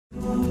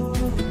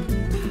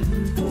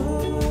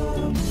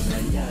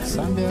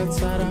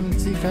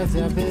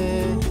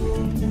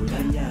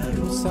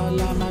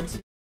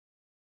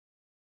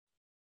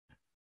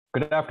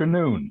Good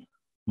afternoon.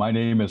 My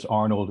name is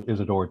Arnold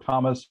Isidore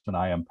Thomas, and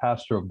I am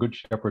pastor of Good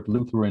Shepherd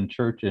Lutheran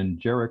Church in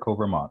Jericho,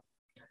 Vermont,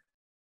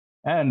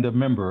 and a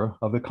member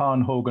of the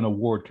Con Hogan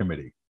Award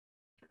Committee.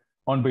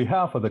 On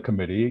behalf of the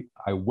committee,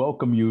 I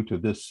welcome you to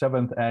this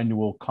 7th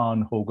annual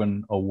Con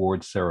Hogan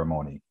Award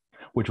ceremony,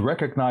 which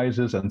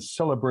recognizes and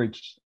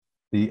celebrates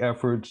the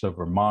efforts of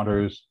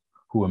Vermonters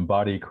who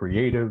embody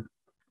creative,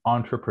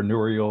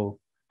 entrepreneurial,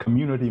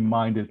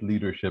 community-minded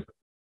leadership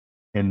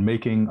in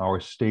making our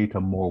state a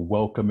more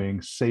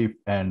welcoming, safe,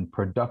 and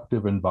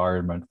productive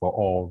environment for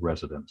all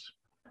residents.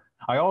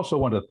 I also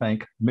want to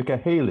thank Micah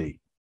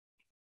Haley,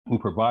 who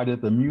provided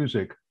the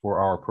music for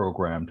our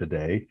program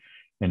today,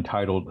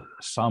 entitled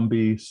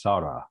Sambi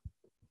Sara.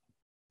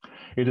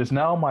 It is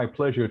now my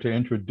pleasure to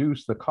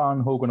introduce the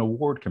Con Hogan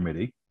Award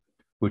Committee,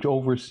 which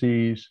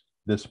oversees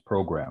this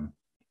program.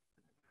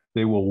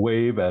 They will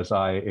wave as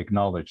I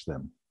acknowledge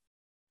them.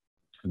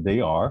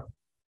 They are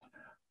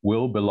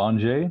Will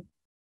Belanger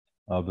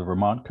of the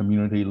Vermont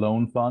Community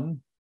Loan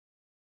Fund,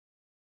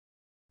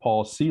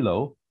 Paul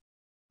Silo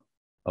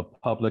of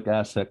Public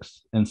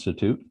Assets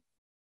Institute,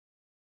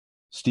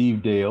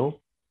 Steve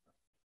Dale,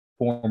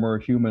 former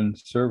Human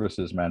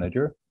Services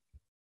Manager,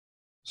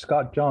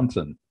 Scott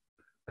Johnson,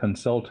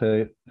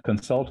 consultant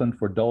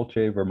for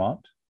Dulce,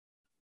 Vermont,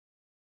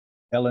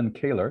 Ellen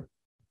Kaler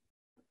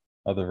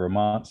of the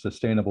Vermont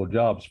Sustainable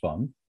Jobs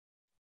Fund,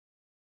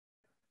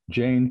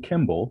 Jane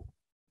Kimball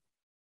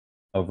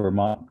of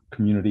Vermont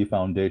Community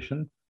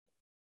Foundation,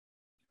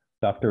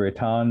 Dr.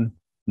 Etan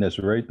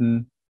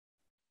Nesretin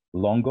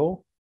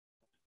Longo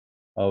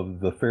of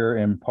the Fair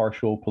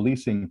Impartial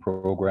Policing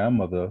Program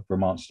of the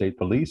Vermont State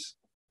Police,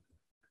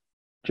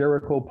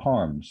 Jericho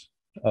Parms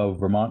of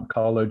Vermont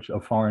College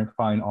of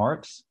Fine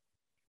Arts,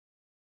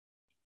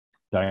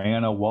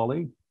 Diana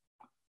Wally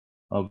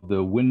of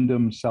the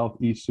Wyndham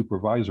Southeast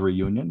Supervisory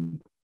Union,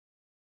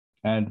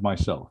 and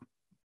myself.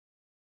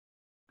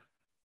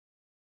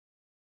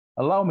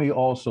 Allow me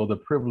also the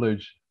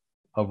privilege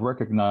of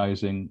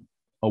recognizing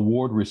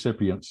award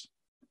recipients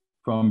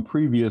from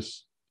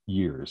previous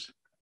years.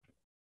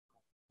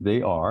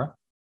 They are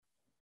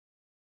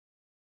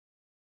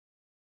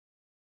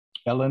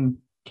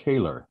Ellen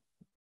Kaler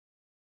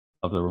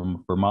of the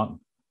Vermont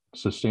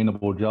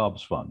Sustainable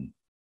Jobs Fund,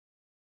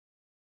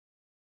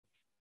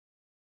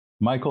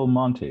 Michael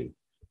Monte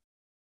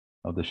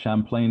of the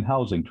Champlain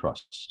Housing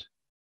Trust,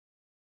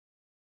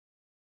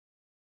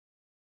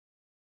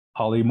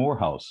 Holly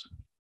Morehouse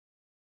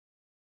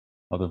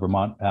of the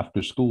Vermont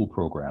After School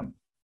Program,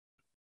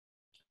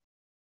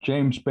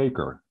 James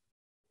Baker,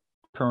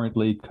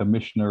 currently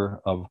Commissioner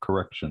of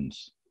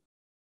Corrections,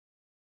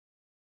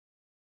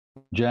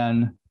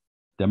 Jan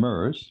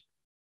Demers,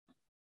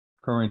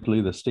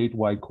 currently the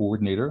statewide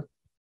coordinator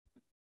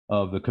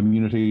of the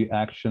Community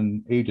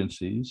Action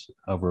Agencies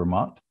of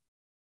Vermont,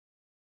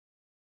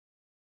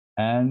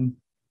 and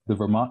the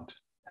Vermont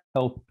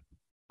Health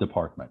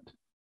Department.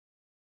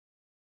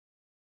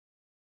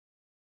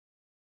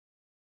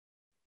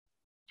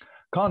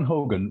 Con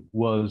Hogan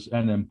was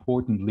an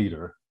important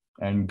leader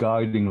and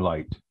guiding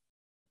light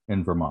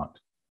in Vermont,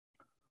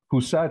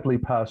 who sadly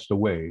passed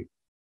away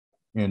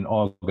in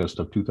August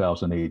of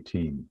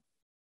 2018.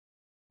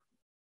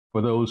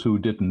 For those who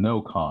didn't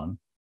know Con,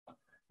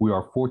 we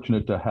are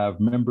fortunate to have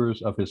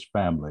members of his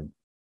family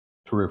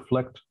to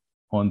reflect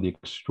on the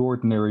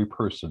extraordinary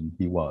person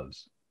he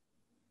was.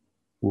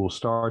 We'll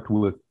start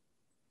with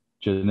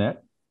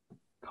Jeanette,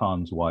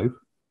 Con's wife,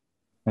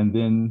 and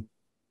then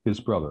his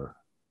brother,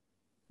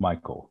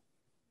 Michael.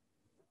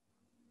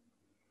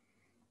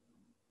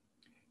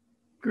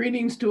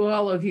 Greetings to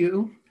all of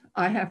you.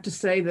 I have to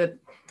say that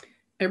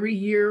every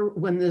year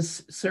when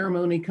this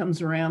ceremony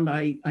comes around,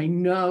 I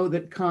know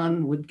that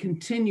Con would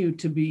continue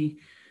to be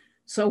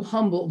so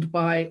humbled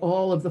by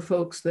all of the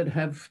folks that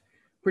have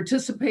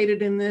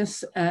participated in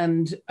this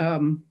and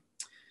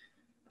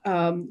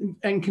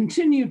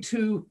continue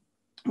to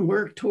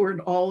work toward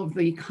all of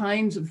the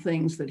kinds of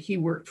things that he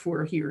worked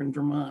for here in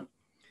Vermont.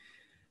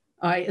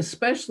 I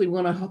especially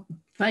want to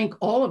thank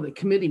all of the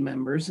committee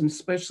members, and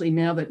especially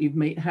now that you've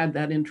had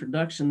that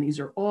introduction, these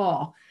are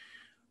all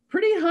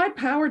pretty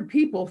high-powered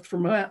people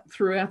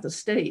throughout the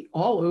state,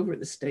 all over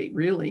the state,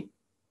 really.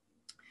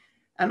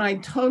 And I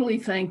totally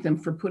thank them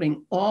for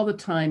putting all the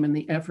time and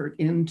the effort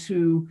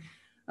into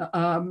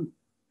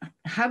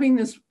having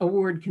this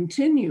award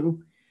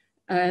continue,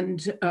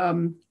 and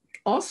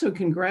also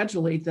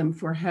congratulate them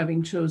for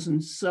having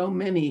chosen so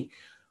many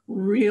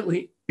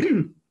really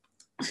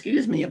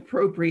excuse me,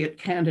 appropriate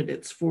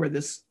candidates for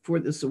this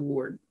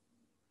award.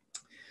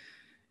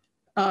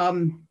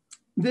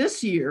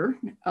 This year,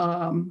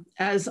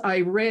 as I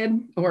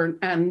read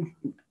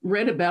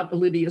about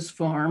Lydia's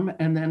farm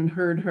and then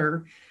heard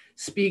her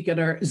speak at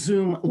our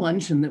Zoom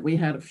luncheon that we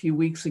had a few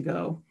weeks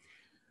ago,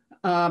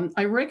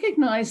 I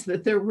recognized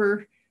that there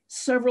were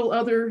several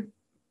other,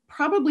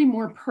 probably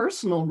more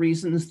personal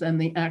reasons than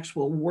the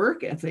actual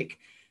work ethic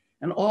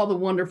and all the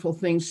wonderful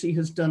things she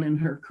has done in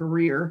her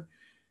career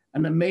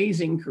an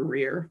amazing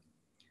career.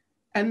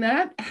 And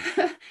that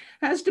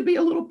has to be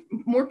a little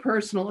more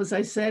personal. As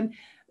I said,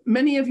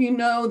 many of you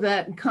know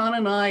that Con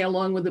and I,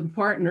 along with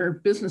a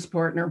business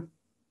partner,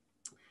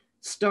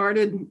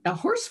 started a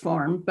horse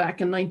farm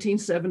back in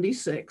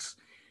 1976.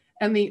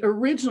 And the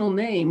original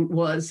name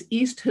was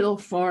East Hill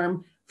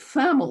Farm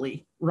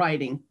Family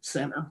Riding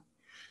Center.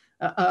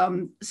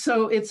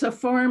 So it's a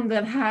farm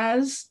that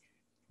has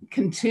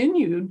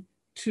continued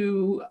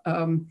to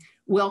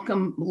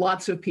welcome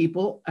lots of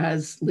people,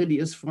 as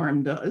Lydia's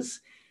farm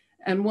does.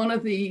 And one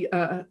of the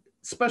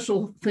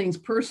special things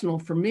personal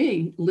for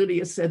me,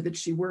 Lydia said that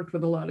she worked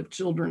with a lot of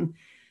children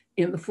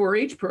in the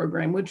 4-H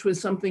program, which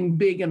was something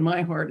big in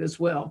my heart as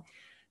well.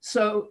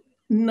 So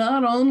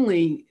not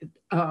only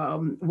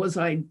was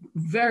I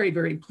very,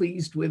 very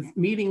pleased with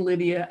meeting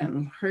Lydia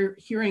and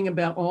hearing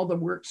about all the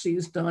work she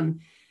has done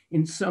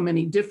in so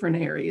many different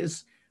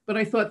areas, but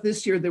I thought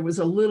this year there was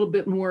a little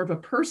bit more of a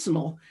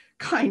personal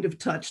kind of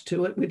touch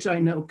to it, which I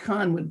know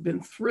Con would have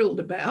been thrilled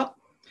about.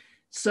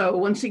 So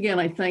once again,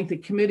 I thank the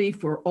committee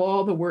for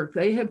all the work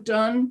they have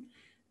done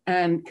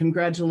and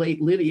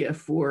congratulate Lydia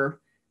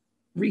for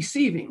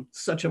receiving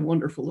such a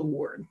wonderful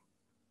award.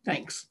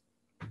 Thanks.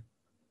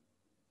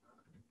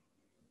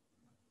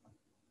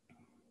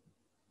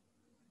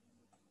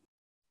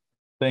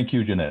 Thank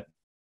you, Jeanette.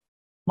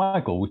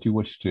 Michael, would you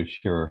wish to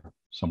share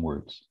some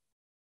words?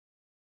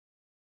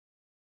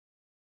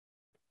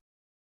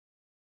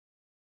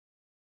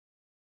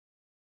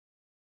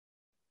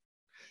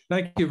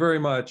 Thank you very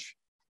much.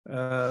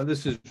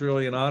 This is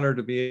really an honor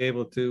to be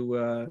able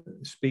to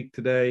speak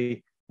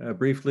today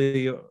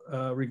briefly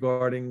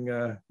regarding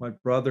my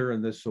brother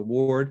and this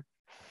award.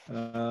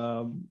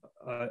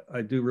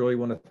 I do really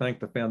want to thank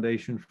the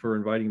foundation for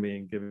inviting me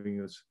and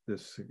giving us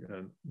this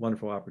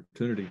wonderful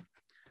opportunity.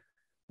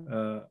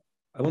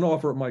 I want to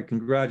offer my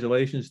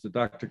congratulations to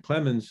Dr.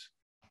 Clemmons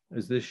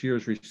as this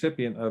year's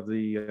recipient of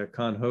the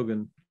Con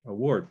Hogan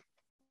Award.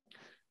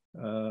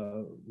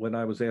 When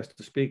I was asked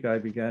to speak, I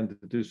began to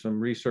do some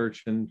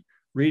research and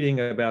reading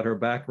about her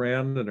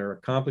background and her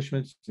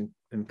accomplishments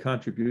and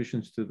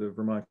contributions to the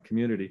Vermont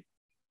community,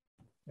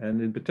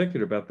 and in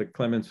particular about the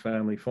Clemmons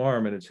Family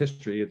Farm and its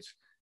history.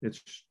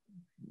 It's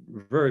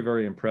very,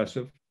 very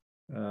impressive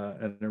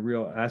and a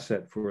real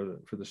asset for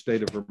the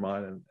state of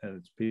Vermont and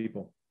its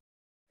people.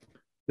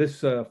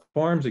 This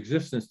farm's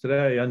existence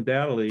today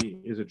undoubtedly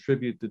is a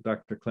tribute to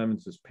Dr.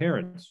 Clemmons'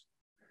 parents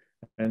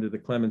and to the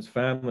Clemmons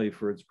family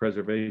for its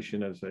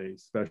preservation as a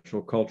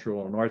special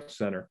cultural and arts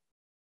center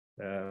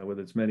with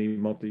its many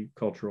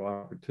multicultural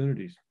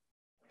opportunities.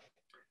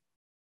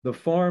 The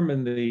farm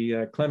and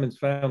the Clemmons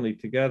family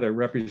together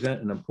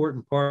represent an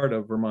important part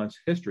of Vermont's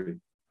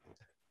history,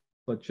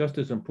 but just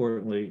as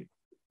importantly,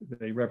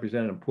 they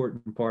represent an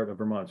important part of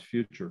Vermont's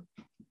future.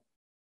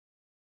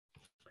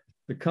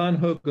 The Con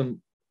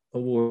Hogan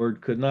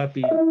Award could not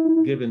be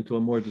given to a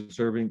more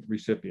deserving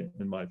recipient,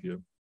 in my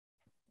view.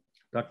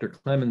 Dr.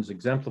 Clemmons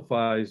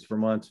exemplifies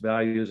Vermont's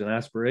values and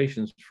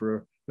aspirations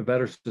for a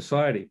better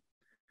society,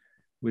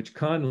 which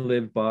Con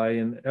lived by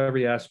in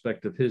every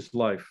aspect of his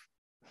life.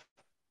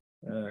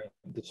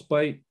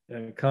 Despite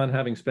Con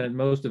having spent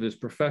most of his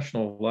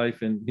professional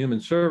life in human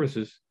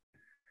services,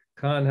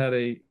 Con had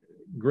a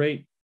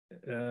great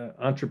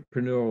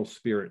entrepreneurial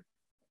spirit.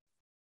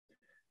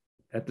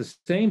 At the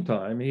same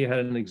time, he had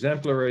an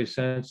exemplary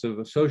sense of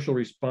a social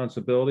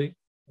responsibility,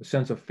 a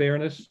sense of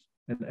fairness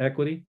and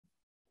equity,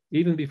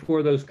 even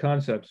before those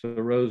concepts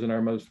arose in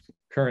our most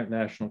current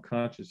national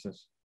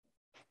consciousness.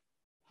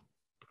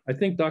 I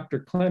think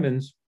Dr.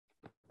 Clemmons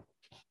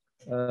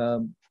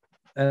and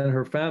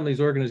her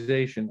family's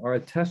organization are a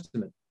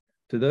testament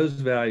to those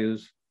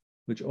values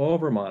which all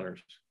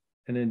Vermonters,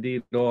 and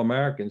indeed all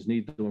Americans,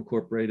 need to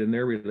incorporate in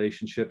their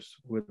relationships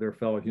with their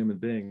fellow human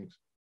beings.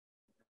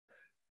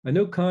 I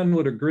know Con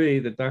would agree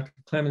that Dr.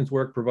 Clemmons'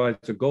 work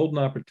provides a golden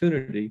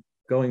opportunity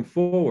going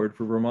forward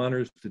for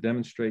Vermonters to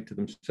demonstrate to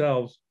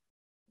themselves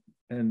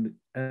and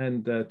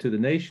to the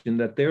nation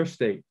that their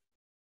state,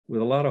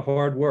 with a lot of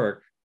hard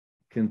work,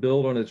 can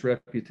build on its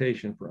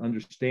reputation for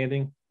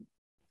understanding,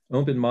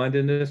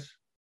 open-mindedness,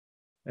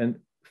 and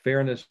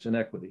fairness and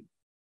equity.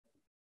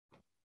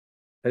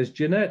 As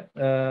Jeanette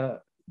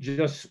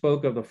just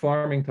spoke of the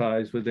farming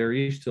ties with their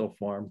East Hill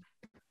farm,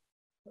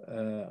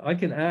 I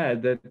can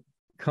add that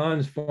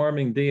Con's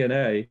farming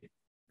DNA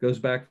goes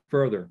back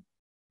further.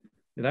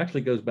 It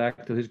actually goes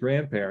back to his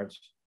grandparents,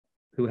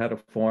 who had a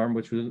farm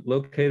which was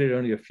located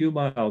only a few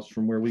miles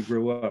from where we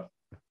grew up.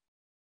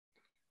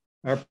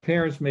 Our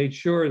parents made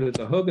sure that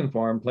the Hogan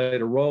farm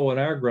played a role in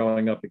our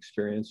growing up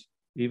experience,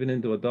 even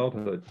into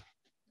adulthood.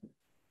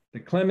 The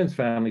Clemmons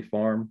Family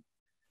Farm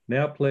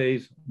now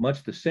plays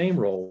much the same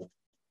role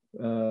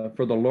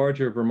for the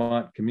larger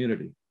Vermont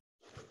community.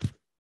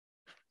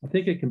 I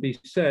think it can be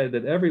said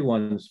that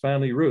everyone's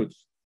family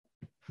roots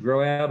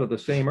grow out of the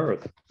same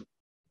earth.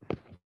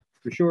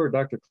 For sure,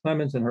 Dr.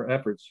 Clemmons and her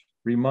efforts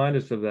remind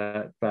us of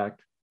that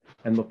fact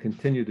and will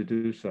continue to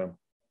do so.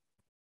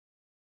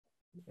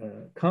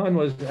 Con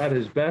was at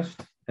his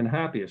best and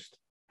happiest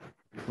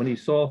when he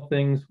saw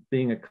things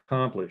being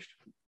accomplished.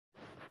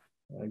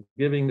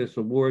 Giving this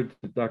award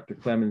to Dr.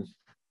 Clemmons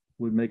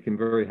would make him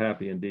very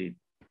happy indeed.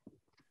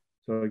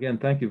 So again,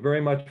 thank you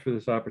very much for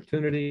this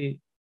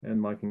opportunity,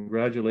 and my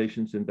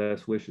congratulations and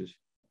best wishes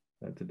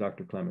to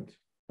Dr. Clemmons.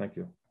 Thank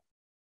you.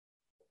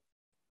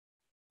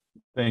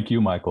 Thank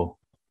you, Michael.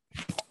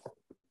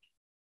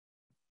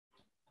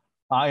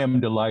 I am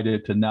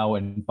delighted to now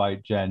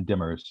invite Jan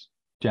Demers,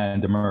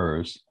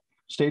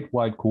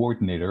 statewide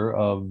coordinator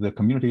of the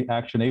Community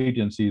Action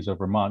Agencies of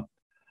Vermont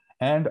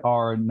and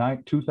our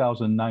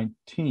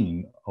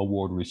 2019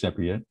 award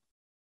recipient,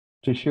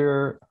 to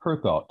share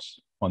her thoughts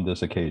on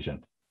this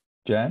occasion.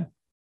 Jan?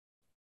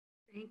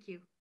 Thank you.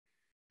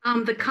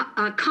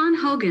 Con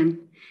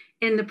Hogan,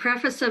 in the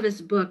preface of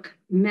his book,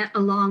 Met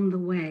Along the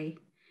Way,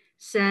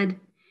 said,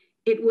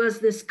 "It was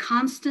this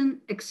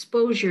constant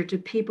exposure to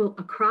people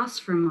across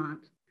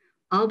Vermont,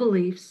 all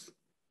beliefs,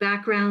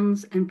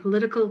 backgrounds, and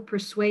political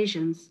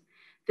persuasions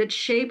that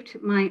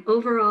shaped my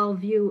overall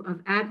view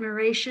of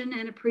admiration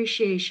and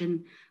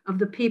appreciation of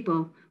the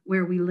people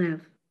where we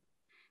live.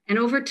 And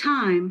over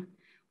time,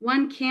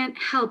 one can't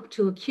help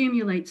to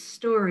accumulate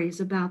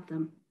stories about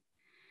them,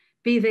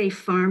 be they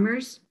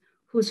farmers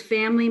whose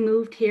family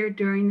moved here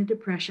during the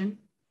Depression,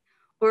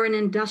 or an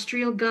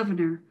industrial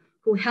governor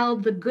who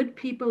held the good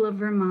people of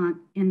Vermont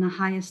in the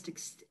highest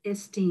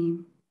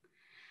esteem.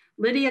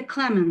 Lydia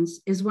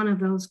Clemmons is one of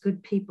those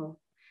good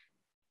people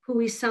who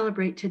we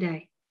celebrate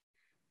today.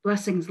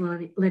 Blessings,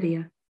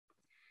 Lydia.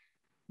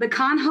 The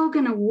Con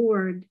Hogan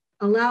Award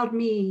allowed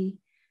me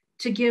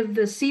to give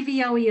the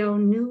CVOEO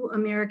New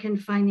American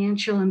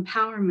Financial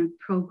Empowerment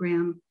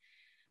Program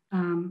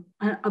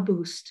a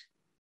boost.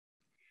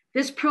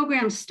 This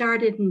program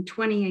started in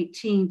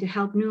 2018 to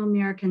help new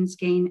Americans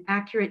gain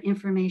accurate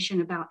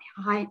information about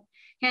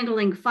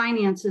handling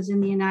finances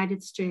in the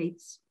United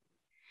States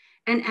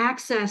and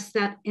access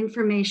that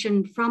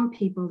information from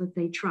people that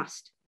they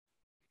trust.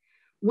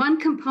 One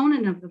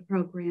component of the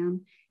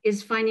program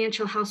is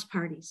financial house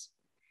parties.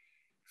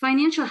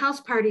 Financial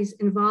house parties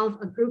involve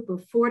a group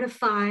of 4 to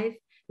 5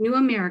 new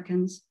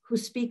Americans who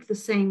speak the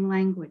same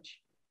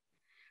language.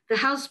 The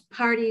house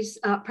parties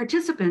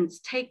participants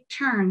take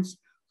turns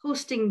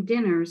hosting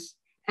dinners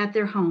at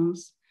their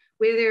homes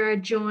where they are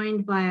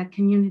joined by a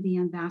community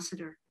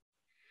ambassador,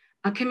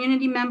 a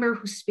community member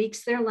who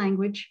speaks their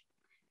language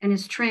and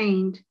is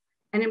trained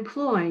and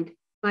employed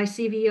by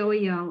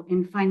CVOEO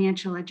in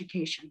financial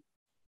education.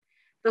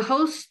 The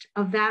host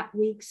of that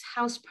week's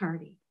house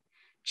party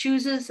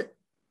chooses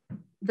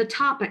the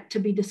topic to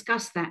be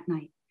discussed that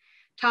night.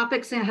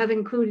 Topics that have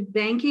included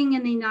banking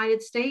in the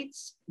United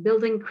States,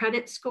 building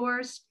credit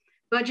scores,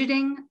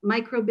 budgeting,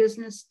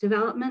 micro-business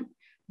development,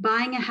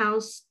 buying a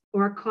house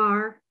or a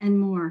car, and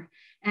more.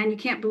 And you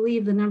can't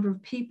believe the number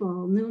of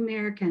people, new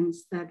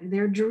Americans, that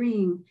their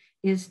dream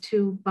is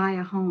to buy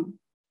a home.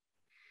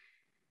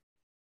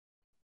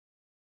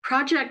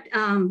 Project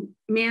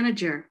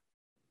manager,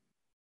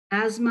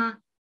 Asma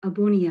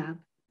Abuniab,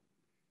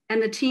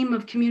 and the team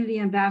of community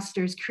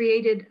ambassadors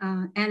created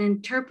and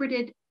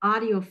interpreted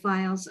audio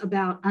files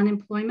about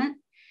unemployment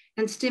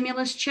and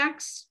stimulus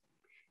checks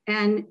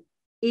and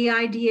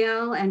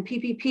EIDL and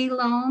PPP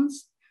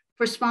loans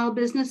for small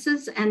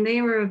businesses, and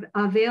they were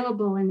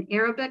available in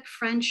Arabic,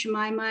 French,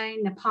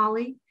 Maimai,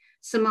 Nepali,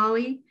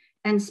 Somali,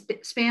 and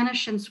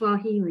Spanish and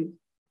Swahili.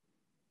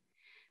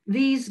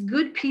 These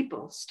good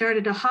people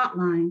started a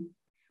hotline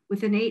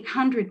with an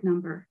 800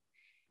 number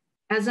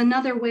as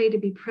another way to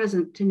be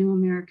present to new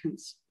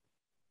Americans.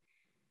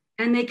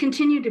 And they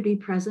continue to be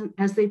present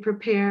as they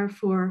prepare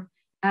for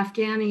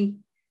Afghani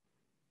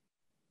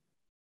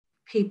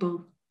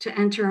people to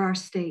enter our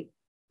state.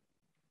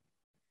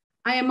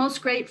 I am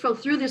most grateful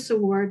through this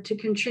award to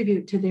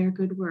contribute to their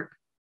good work.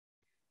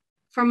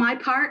 For my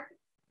part,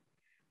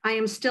 I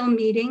am still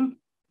meeting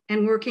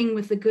and working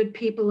with the good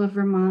people of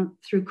Vermont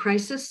through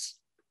crisis,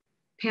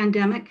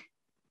 pandemic,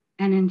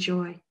 and in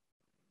joy.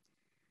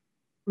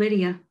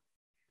 Lydia,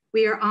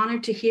 we are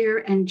honored to hear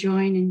and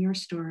join in your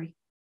story.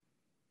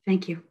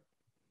 Thank you.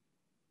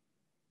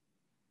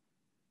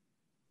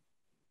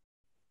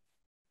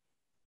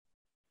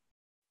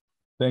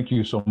 Thank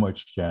you so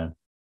much, Jan.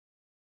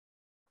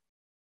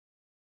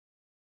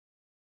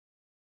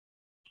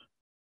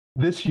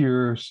 This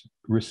year's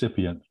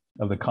recipient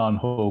of the Con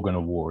Hogan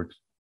Award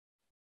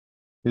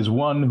is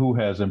one who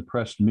has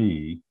impressed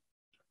me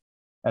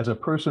as a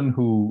person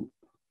who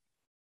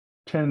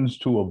tends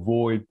to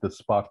avoid the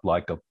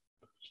spotlight of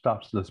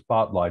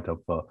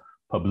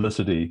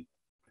publicity,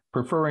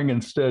 preferring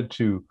instead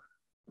to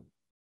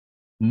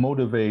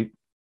motivate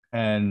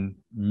and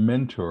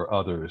mentor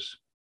others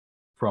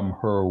from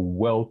her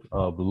wealth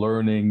of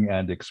learning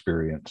and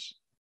experience.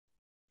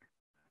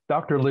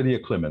 Dr. Lydia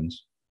Clemmons,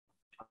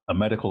 a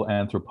medical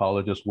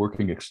anthropologist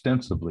working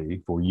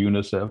extensively for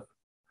UNICEF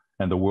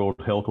and the World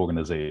Health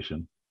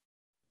Organization,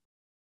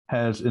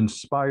 has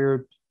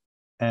inspired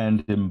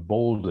and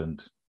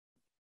emboldened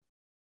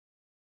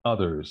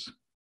others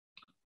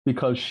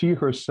because she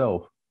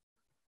herself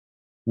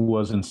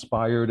was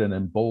inspired and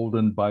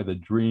emboldened by the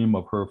dream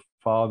of her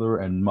father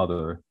and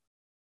mother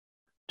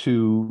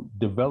to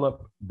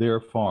develop their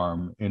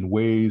farm in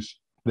ways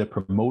that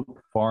promote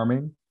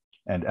farming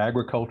and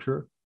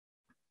agriculture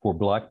for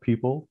Black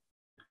people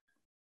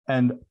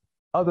and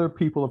other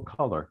people of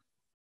color,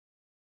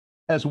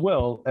 as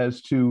well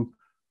as to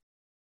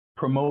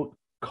promote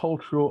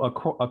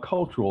a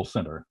cultural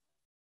center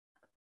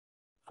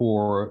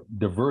for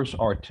diverse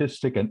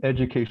artistic and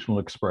educational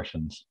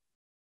expressions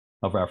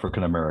of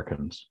African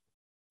Americans.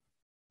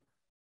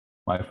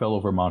 My fellow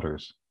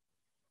Vermonters,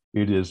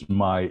 it is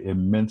my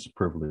immense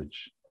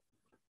privilege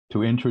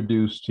to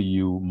introduce to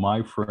you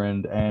my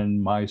friend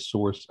and my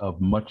source of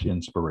much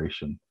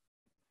inspiration,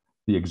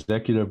 the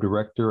Executive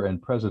Director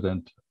and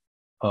President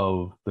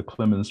of the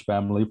Clemmons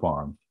Family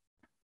Farm,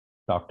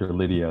 Dr.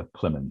 Lydia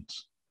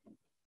Clemmons.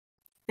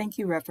 Thank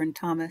you, Reverend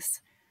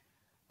Thomas.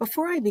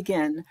 Before I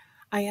begin,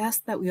 I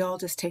ask that we all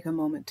just take a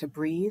moment to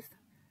breathe,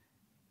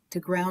 to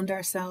ground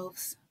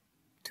ourselves,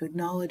 to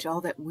acknowledge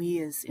all that we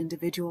as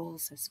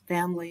individuals, as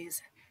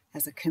families,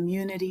 as a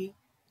community,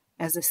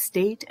 as a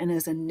state, and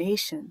as a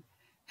nation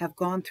have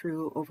gone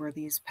through over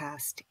these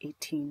past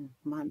 18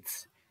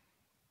 months,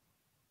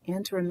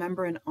 and to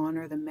remember and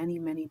honor the many,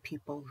 many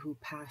people who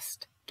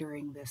passed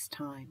during this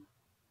time,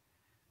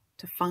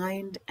 to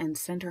find and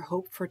center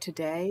hope for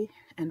today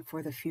and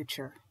for the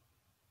future.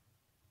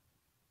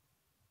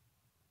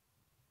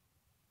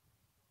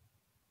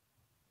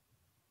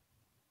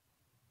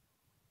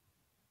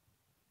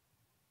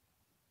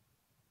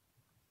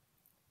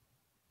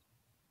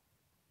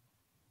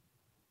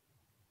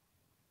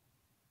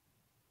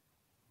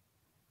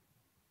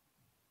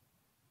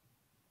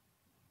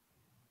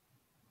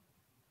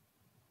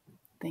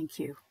 Thank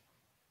you.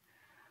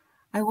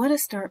 I want to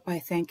start by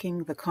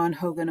thanking the Con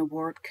Hogan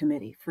Award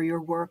Committee for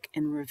your work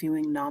in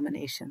reviewing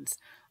nominations.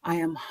 I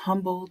am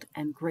humbled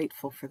and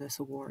grateful for this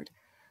award,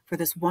 for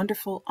this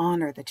wonderful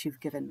honor that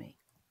you've given me.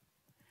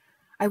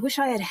 I wish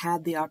I had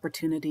had the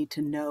opportunity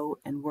to know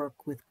and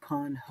work with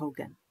Con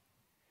Hogan.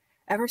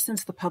 Ever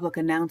since the public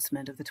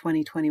announcement of the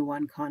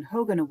 2021 Con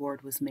Hogan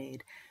Award was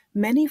made,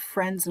 many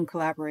friends and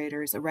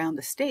collaborators around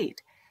the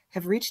state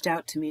have reached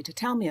out to me to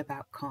tell me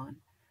about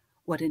Con,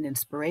 what an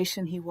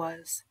inspiration he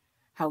was,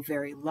 how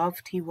very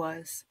loved he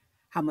was,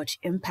 how much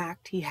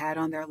impact he had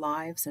on their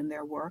lives and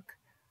their work.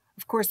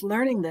 Of course,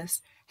 learning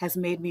this has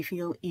made me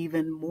feel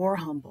even more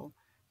humble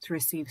to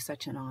receive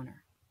such an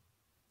honor.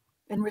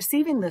 In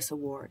receiving this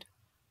award,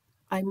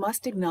 I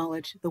must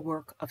acknowledge the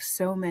work of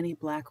so many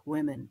Black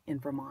women in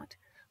Vermont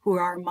who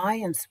are my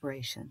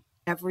inspiration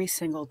every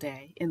single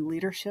day in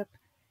leadership,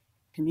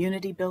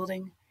 community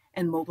building,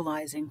 and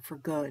mobilizing for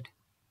good.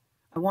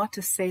 I want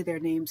to say their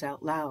names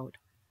out loud,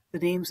 the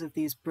names of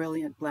these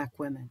brilliant Black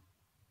women.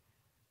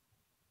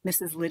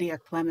 Mrs. Lydia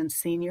Clemmons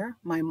Sr.,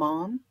 my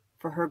mom,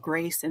 for her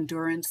grace,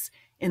 endurance,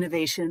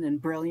 innovation,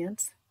 and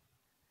brilliance.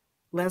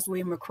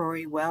 Leslie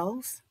McCrory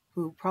Wells,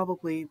 who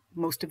probably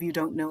most of you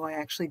don't know I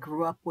actually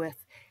grew up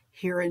with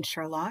here in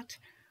Charlotte.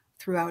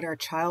 Throughout our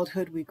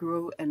childhood, we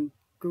grew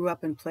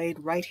up and played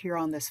right here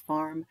on this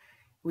farm.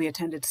 We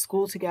attended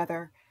school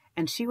together,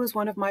 and she was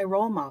one of my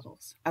role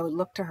models. I would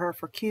look to her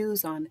for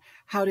cues on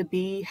how to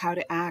be, how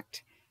to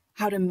act,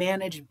 how to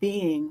manage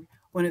being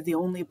one of the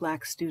only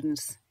Black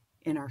students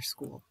in our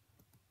school.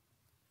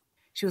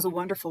 She was a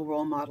wonderful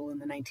role model in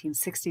the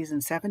 1960s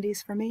and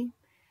 70s for me,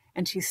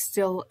 and she's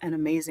still an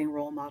amazing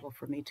role model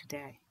for me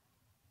today.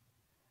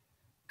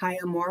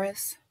 Kaya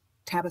Morris,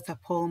 Tabitha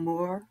Pohl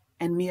Moore,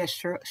 and Mia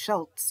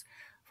Schultz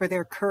for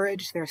their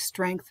courage, their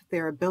strength,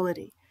 their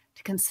ability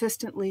to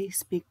consistently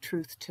speak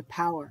truth to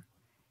power,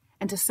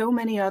 and to so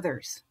many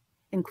others,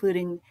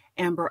 including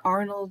Amber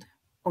Arnold,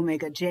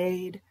 Omega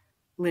Jade,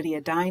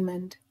 Lydia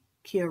Diamond,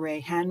 Kia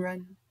Ray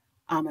Hanron,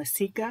 Ama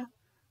Sika,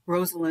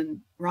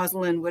 Rosalind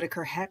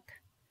Whitaker Heck,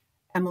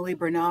 Emily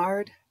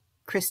Bernard,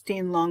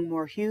 Christine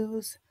Longmore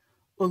Hughes,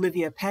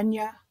 Olivia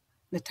Pena,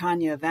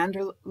 Natanya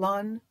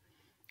Vanderlaan,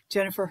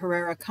 Jennifer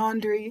Herrera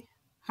Condry,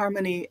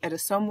 Harmony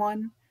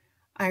Edisomwan,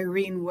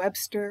 Irene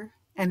Webster,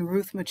 and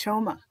Ruth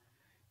Machoma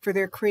for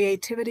their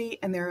creativity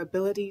and their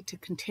ability to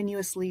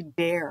continuously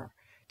dare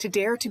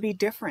to be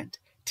different,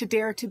 to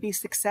dare to be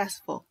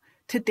successful,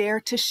 to dare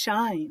to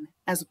shine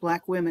as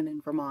Black women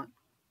in Vermont.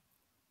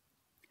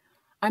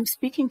 I'm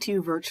speaking to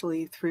you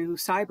virtually through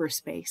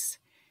cyberspace,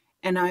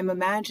 and I'm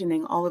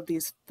imagining all of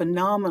these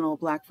phenomenal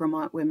Black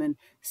Vermont women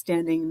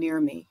standing near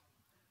me.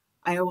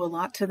 I owe a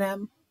lot to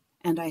them,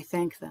 and I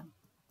thank them.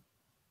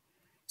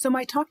 So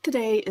my talk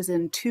today is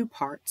in two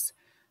parts.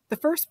 The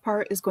first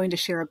part is going to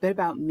share a bit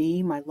about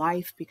me, my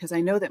life, because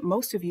I know that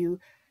most of you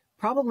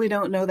probably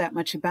don't know that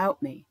much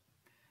about me.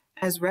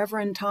 As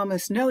Reverend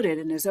Thomas noted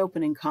in his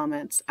opening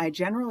comments, I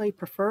generally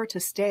prefer to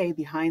stay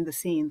behind the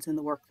scenes in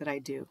the work that I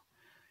do.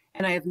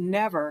 And I have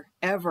never,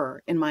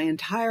 ever in my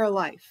entire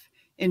life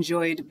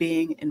enjoyed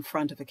being in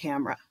front of a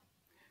camera.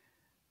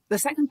 The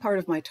second part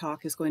of my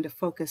talk is going to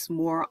focus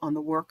more on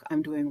the work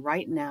I'm doing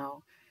right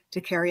now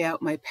to carry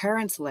out my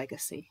parents'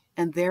 legacy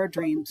and their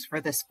dreams for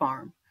this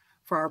farm,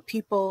 for our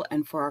people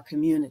and for our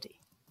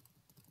community.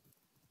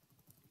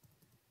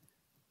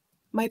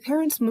 My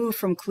parents moved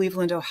from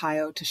Cleveland,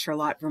 Ohio to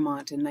Charlotte,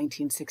 Vermont in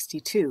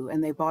 1962,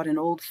 and they bought an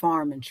old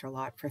farm in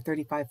Charlotte for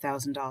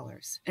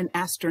 $35,000, an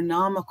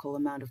astronomical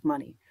amount of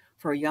money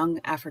for a young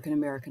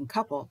African-American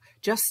couple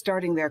just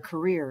starting their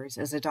careers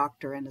as a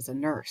doctor and as a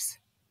nurse.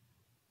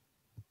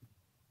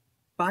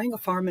 Buying a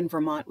farm in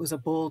Vermont was a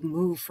bold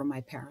move for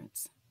my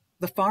parents.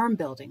 The farm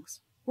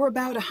buildings were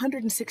about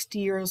 160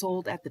 years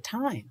old at the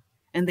time,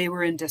 and they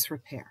were in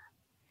disrepair.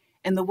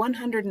 And the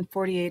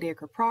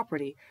 148-acre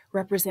property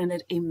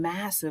represented a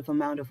massive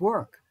amount of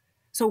work.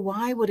 So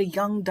why would a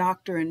young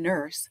doctor and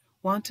nurse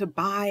want to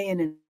buy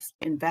and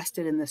invest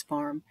in this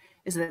farm?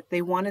 Is that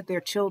they wanted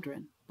their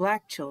children,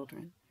 Black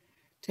children,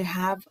 to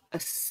have a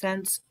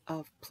sense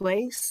of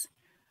place,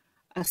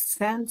 a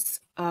sense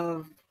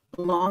of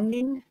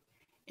belonging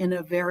in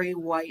a very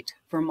white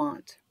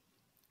Vermont.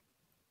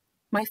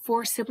 My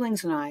 4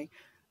 siblings and I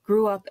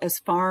grew up as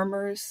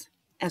farmers,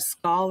 as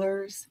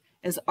scholars,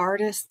 as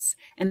artists,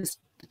 and as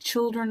the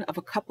children of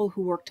a couple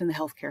who worked in the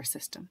healthcare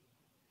system.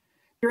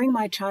 During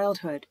my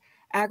childhood,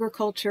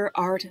 agriculture,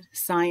 art,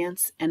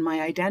 science, and my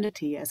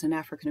identity as an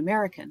African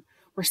American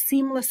were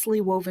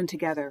seamlessly woven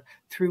together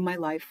through my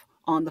life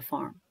on the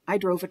farm. I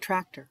drove a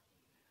tractor.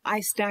 I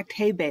stacked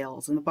hay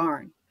bales in the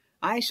barn.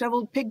 I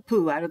shoveled pig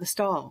poo out of the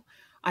stall.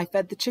 I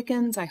fed the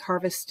chickens. I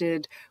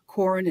harvested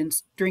corn and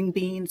string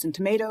beans and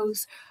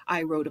tomatoes.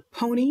 I rode a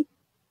pony.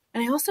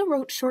 And I also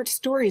wrote short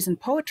stories and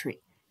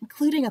poetry,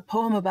 including a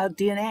poem about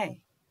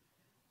DNA.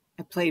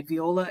 I played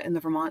viola in the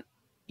Vermont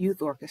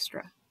Youth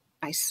Orchestra.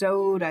 I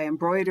sewed, I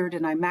embroidered,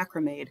 and I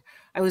macrameed.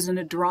 I was in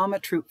a drama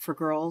troupe for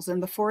girls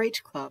and the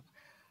 4-H club.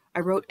 I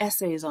wrote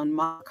essays on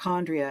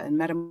mitochondria and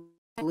metamorphosis.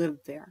 I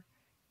lived there,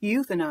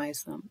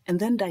 euthanize them, and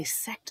then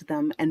dissect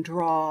them and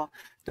draw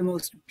the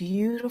most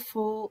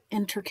beautiful,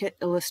 intricate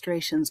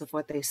illustrations of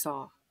what they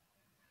saw.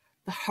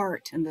 The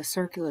heart and the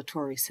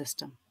circulatory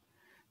system,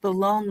 the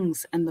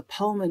lungs and the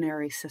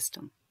pulmonary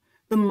system,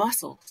 the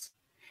muscles,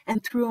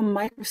 and through a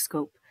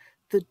microscope,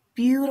 the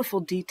beautiful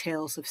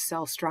details of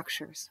cell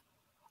structures.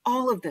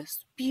 All of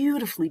this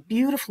beautifully,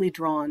 beautifully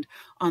drawn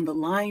on the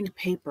lined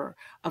paper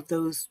of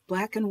those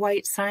black and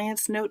white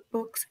science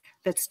notebooks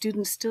that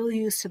students still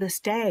use to this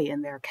day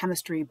in their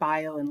chemistry,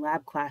 bio, and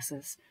lab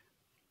classes.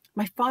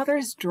 My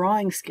father's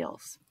drawing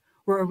skills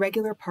were a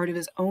regular part of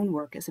his own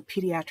work as a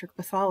pediatric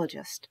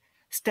pathologist,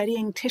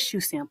 studying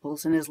tissue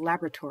samples in his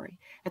laboratory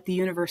at the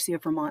University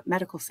of Vermont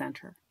Medical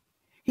Center.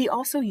 He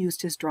also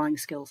used his drawing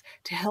skills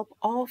to help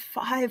all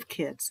 5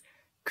 kids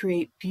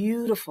create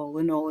beautiful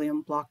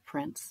linoleum block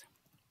prints.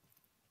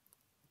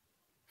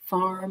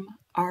 Farm,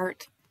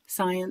 art,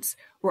 science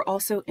were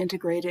also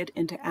integrated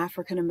into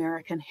African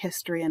American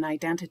history and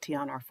identity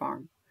on our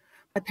farm.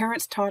 My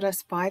parents taught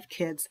us 5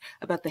 kids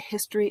about the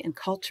history and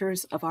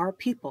cultures of our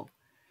people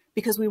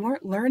because we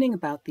weren't learning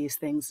about these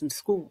things in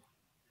school.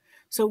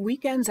 So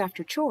weekends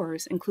after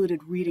chores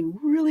included reading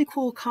really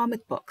cool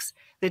comic books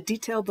that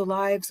detailed the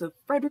lives of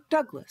Frederick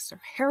Douglass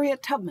or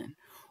Harriet Tubman,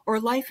 or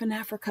life in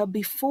Africa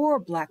before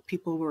Black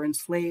people were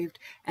enslaved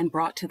and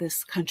brought to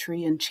this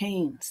country in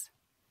chains.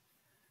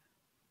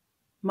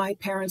 My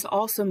parents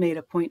also made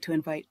a point to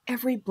invite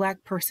every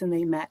Black person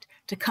they met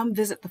to come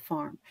visit the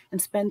farm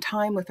and spend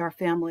time with our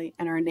family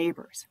and our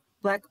neighbors.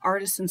 Black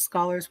artists and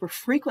scholars were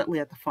frequently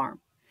at the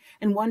farm.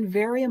 And one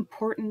very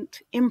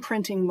important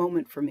imprinting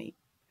moment for me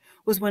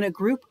was when a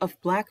group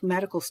of Black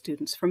medical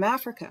students from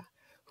Africa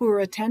who were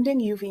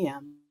attending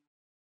UVM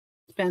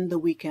spent the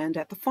weekend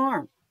at the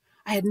farm.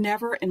 I had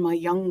never in my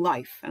young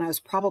life, and I was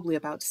probably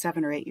about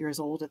 7 or 8 years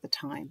old at the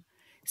time,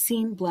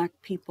 seen Black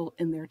people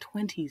in their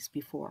 20s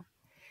before.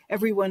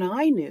 Everyone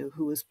I knew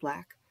who was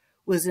Black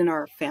was in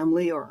our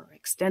family or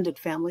extended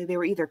family. They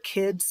were either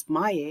kids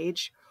my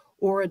age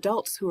or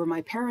adults who were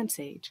my parents'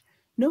 age,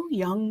 no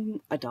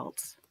young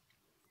adults.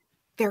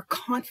 Their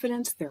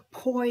confidence, their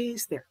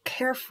poise, their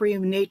carefree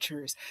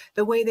natures,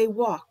 the way they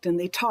walked and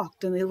they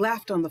talked and they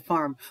laughed on the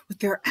farm with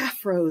their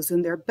afros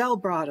and their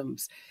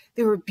bell-bottoms.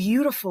 They were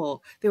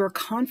beautiful, they were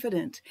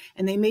confident,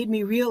 and they made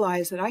me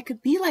realize that I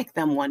could be like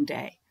them one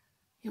day.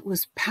 It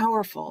was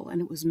powerful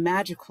and it was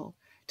magical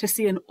to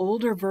see an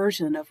older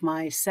version of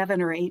my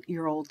 7 or 8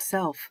 year old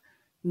self,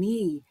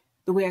 me,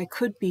 the way I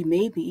could be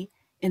maybe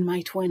in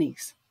my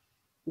 20s.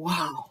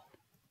 Wow.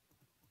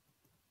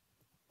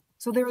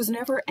 So there was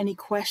never any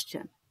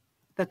question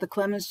that the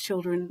Clemmons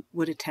children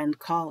would attend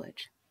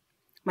college.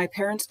 My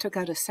parents took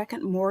out a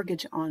second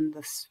mortgage on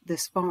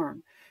this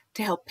farm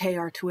to help pay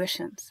our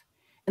tuitions.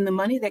 And the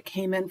money that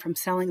came in from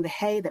selling the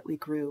hay that we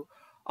grew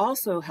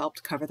also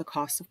helped cover the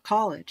costs of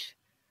college.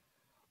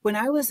 When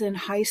I was in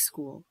high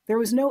school, there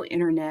was no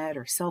internet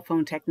or cell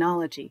phone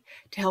technology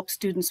to help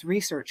students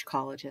research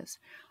colleges.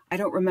 I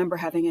don't remember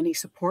having any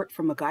support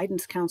from a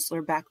guidance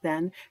counselor back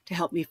then to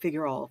help me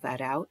figure all of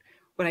that out.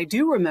 What I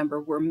do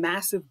remember were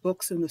massive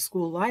books in the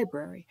school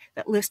library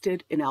that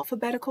listed in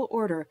alphabetical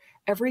order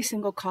every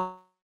single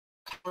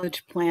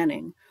college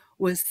planning.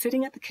 Was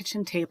sitting at the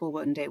kitchen table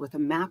one day with a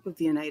map of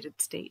the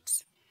United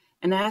States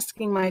and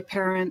asking my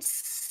parents,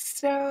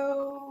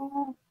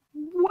 so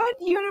what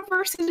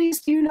universities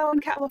do you know in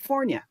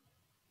California?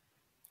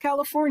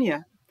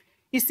 California.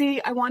 You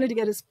see, I wanted to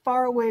get as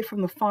far away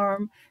from the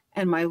farm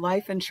and my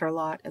life in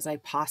Charlotte as I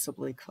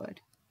possibly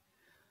could.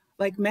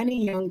 Like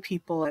many young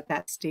people at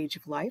that stage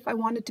of life, I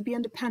wanted to be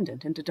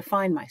independent and to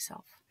define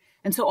myself.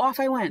 And so off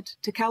I went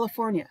to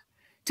California,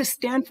 to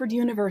Stanford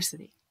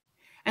University.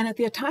 And at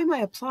the time I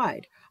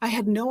applied, I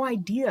had no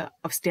idea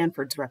of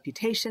Stanford's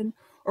reputation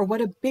or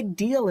what a big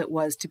deal it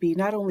was to be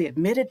not only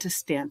admitted to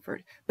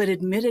Stanford, but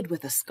admitted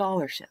with a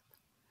scholarship.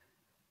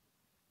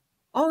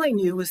 All I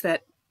knew was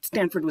that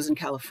Stanford was in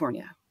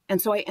California.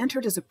 And so I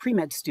entered as a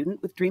pre-med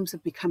student with dreams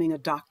of becoming a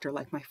doctor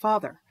like my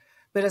father.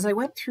 But as I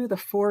went through the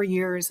 4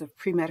 years of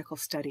pre-medical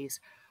studies,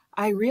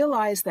 I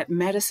realized that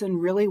medicine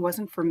really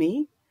wasn't for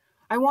me.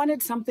 I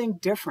wanted something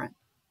different.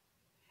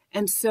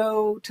 And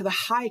so, to the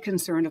high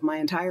concern of my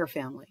entire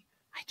family,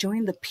 I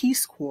joined the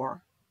Peace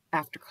Corps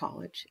after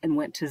college and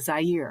went to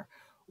Zaire,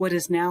 what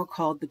is now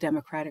called the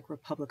Democratic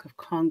Republic of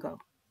Congo.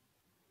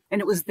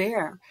 And it was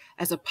there,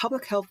 as a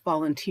public health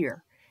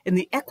volunteer, in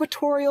the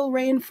equatorial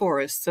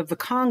rainforests of the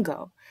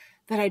Congo,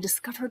 that I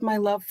discovered my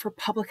love for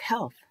public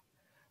health,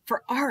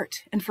 for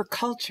art, and for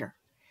culture.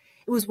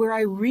 It was where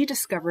I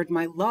rediscovered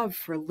my love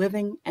for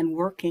living and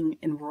working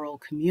in rural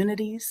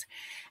communities,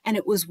 and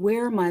it was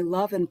where my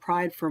love and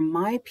pride for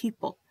my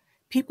people,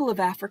 people of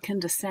African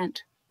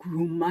descent,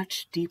 grew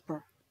much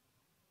deeper.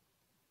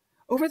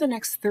 Over the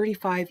next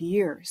 35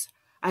 years,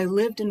 I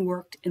lived and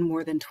worked in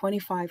more than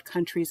 25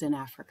 countries in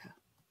Africa.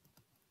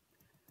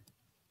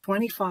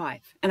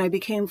 25, and I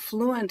became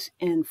fluent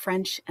in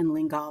French and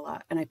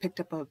Lingala, and I picked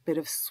up a bit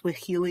of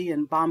Swahili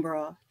and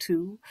Bambara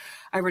too.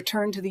 I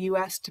returned to the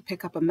US to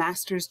pick up a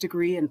master's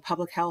degree in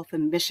public health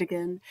in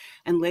Michigan,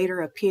 and later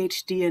a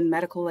PhD in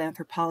medical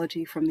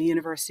anthropology from the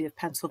University of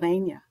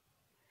Pennsylvania.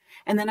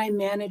 And then I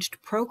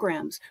managed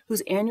programs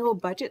whose annual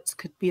budgets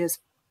could be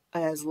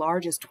as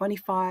large as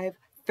 $25,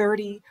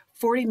 $30,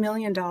 $40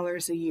 million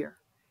a year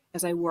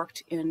as I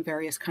worked in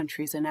various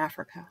countries in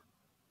Africa.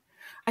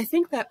 I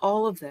think that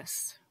all of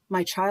this,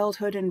 my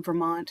childhood in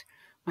Vermont,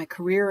 my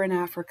career in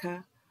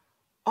Africa,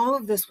 all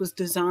of this was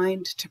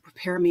designed to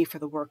prepare me for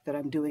the work that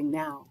I'm doing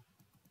now.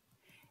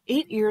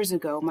 8 years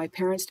ago, my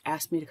parents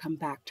asked me to come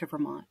back to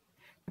Vermont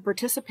to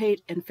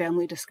participate in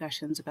family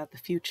discussions about the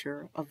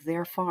future of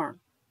their farm.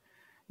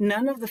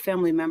 None of the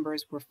family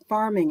members were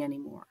farming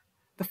anymore.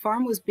 The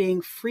farm was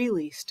being free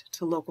leased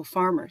to local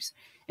farmers.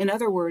 In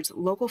other words,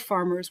 local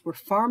farmers were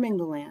farming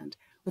the land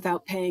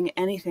without paying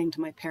anything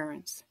to my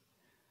parents.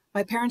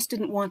 My parents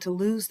didn't want to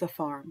lose the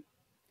farm.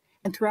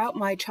 And throughout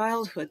my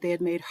childhood, they had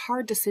made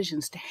hard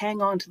decisions to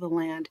hang on to the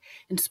land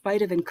in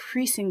spite of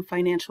increasing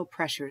financial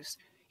pressures,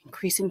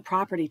 increasing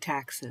property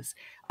taxes,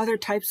 other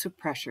types of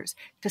pressures,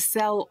 to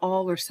sell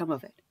all or some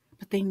of it.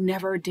 But they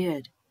never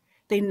did.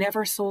 They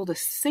never sold a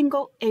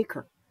single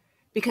acre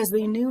because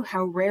they knew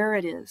how rare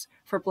it is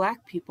for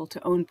Black people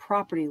to own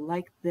property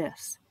like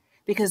this,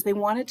 because they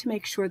wanted to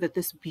make sure that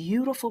this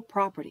beautiful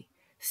property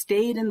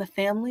stayed in the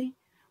family,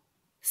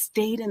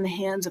 stayed in the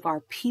hands of our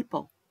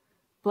people,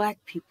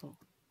 Black people.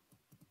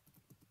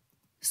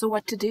 So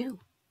what to do?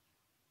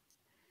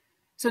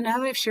 So now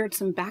that I've shared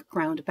some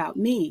background about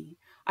me,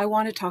 I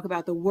want to talk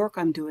about the work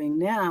I'm doing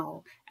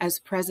now as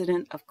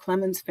president of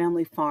Clemmons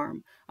Family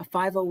Farm, a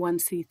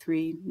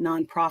 501c3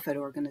 nonprofit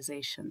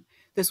organization.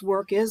 This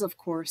work is, of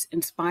course,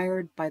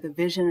 inspired by the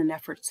vision and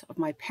efforts of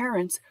my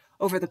parents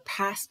over the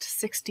past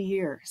 60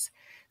 years.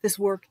 This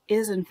work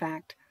is, in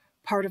fact,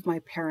 part of my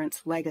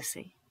parents'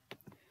 legacy.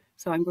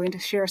 So I'm going to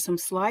share some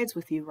slides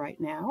with you right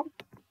now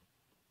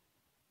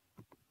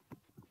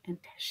and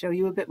show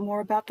you a bit more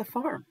about the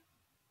farm.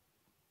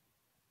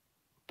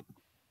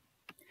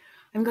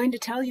 I'm going to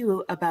tell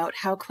you about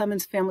how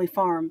Clemmons Family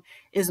Farm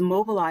is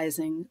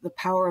mobilizing the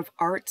power of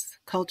arts,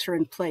 culture,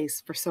 and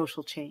place for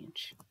social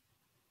change.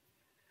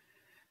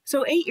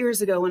 So 8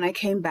 years ago, when I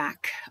came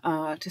back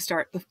to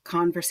start the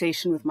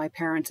conversation with my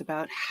parents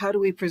about how do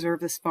we preserve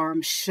this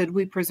farm, should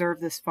we preserve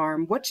this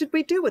farm, what should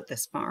we do with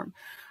this farm,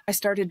 I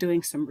started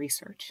doing some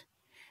research.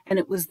 And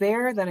it was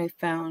there that I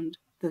found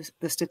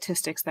the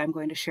statistics that I'm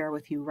going to share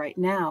with you right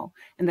now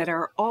and that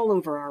are all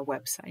over our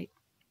website.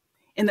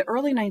 In the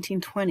early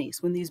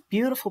 1920s, when these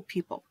beautiful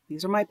people,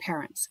 these are my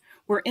parents,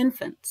 were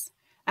infants,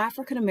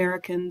 African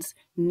Americans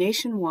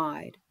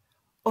nationwide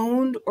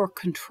owned or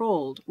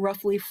controlled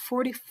roughly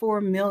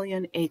 44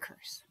 million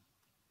acres.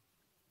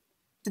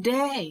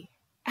 Today,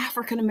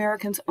 African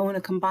Americans own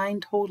a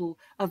combined total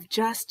of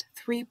just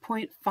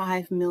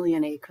 3.5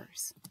 million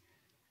acres.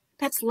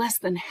 That's less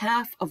than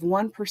half of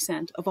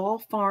 1% of all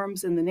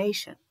farms in the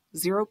nation,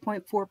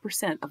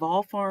 0.4% of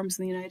all farms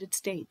in the United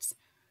States,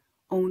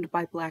 owned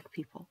by Black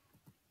people.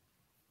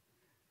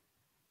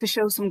 To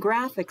show some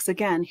graphics,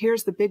 again,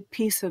 here's the big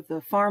piece of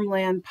the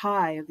farmland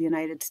pie of the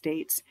United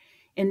States.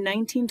 In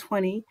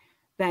 1920,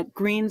 that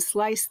green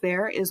slice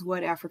there is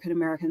what African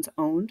Americans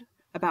owned,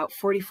 about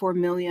 44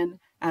 million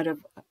out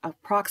of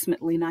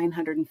approximately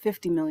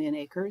 950 million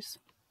acres.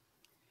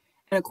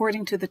 And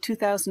according to the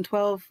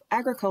 2012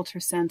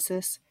 agriculture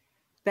census,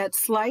 that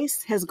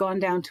slice has gone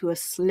down to a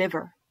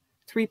sliver,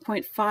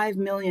 3.5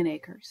 million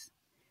acres.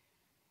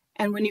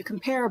 And when you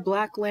compare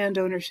Black land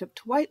ownership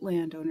to white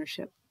land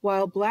ownership,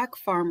 while Black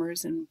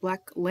farmers and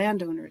Black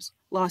landowners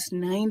lost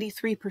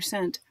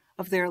 93%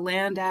 of their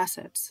land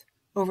assets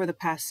over the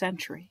past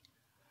century,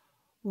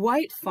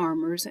 white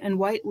farmers and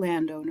white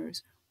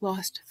landowners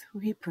lost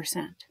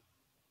 3%.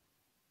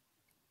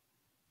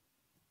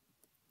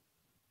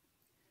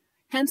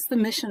 Hence, the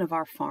mission of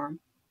our farm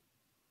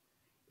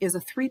is a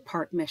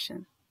three-part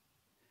mission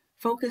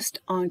focused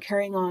on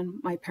carrying on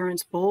my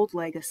parents' bold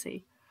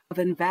legacy of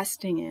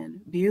investing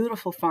in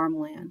beautiful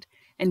farmland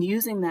and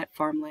using that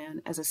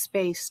farmland as a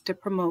space to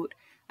promote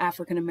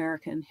African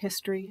American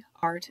history,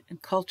 art,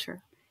 and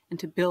culture, and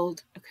to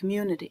build a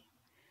community.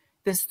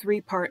 This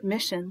three-part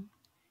mission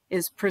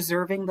is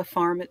preserving the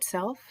farm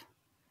itself,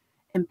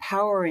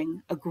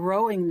 empowering a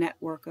growing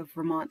network of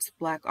Vermont's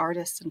Black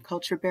artists and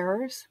culture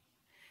bearers,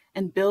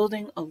 and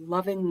building a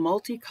loving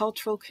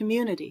multicultural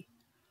community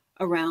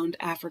around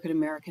African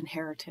American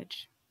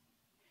heritage.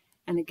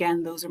 And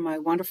again, those are my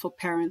wonderful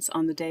parents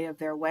on the day of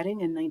their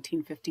wedding in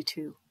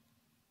 1952.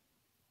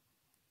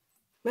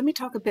 Let me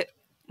talk a bit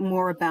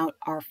more about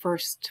our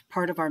first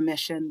part of our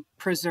mission,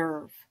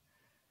 preserve.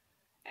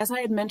 As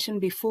I had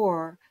mentioned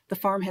before, the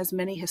farm has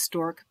many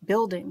historic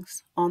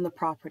buildings on the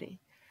property.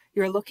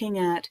 You're looking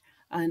at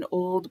an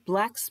old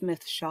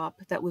blacksmith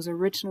shop that was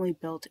originally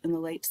built in the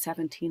late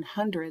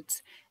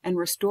 1700s and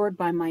restored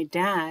by my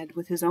dad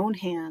with his own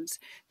hands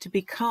to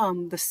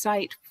become the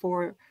site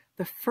for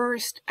the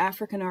first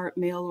African art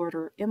mail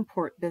order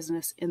import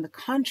business in the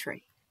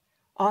country,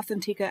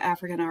 Authentica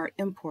African Art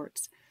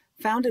Imports,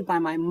 founded by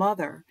my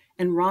mother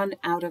and run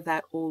out of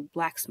that old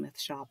blacksmith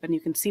shop. And you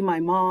can see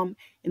my mom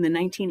in the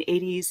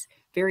 1980s,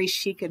 very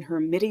chic in her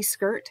midi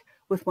skirt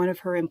with one of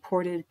her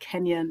imported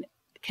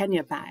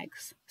Kenya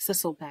bags,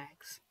 sisal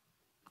bags.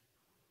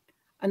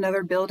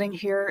 Another building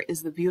here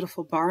is the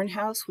beautiful barn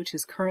house, which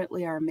is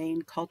currently our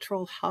main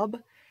cultural hub.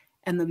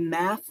 And the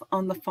math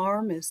on the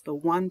farm is the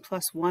 1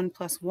 + 1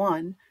 +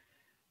 1,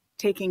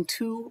 taking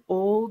two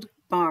old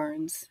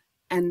barns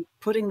and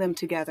putting them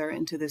together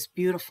into this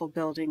beautiful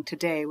building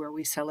today where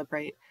we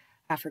celebrate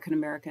African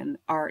American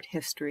art,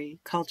 history,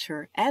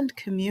 culture, and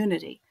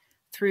community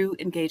through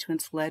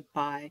engagements led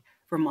by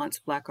Vermont's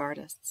Black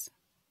artists.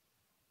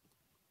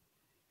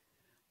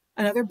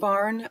 Another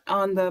barn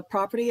on the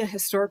property, a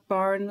historic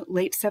barn,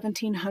 late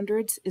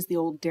 1700s, is the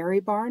old dairy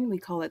barn. We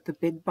call it the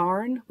Big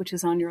Barn, which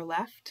is on your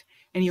left.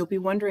 And you'll be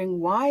wondering,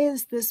 why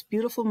is this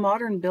beautiful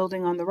modern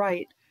building on the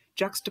right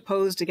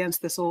juxtaposed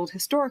against this old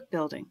historic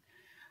building?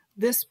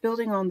 This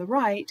building on the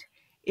right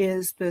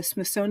is the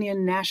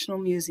Smithsonian National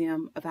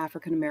Museum of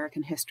African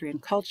American History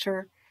and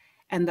Culture.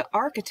 And the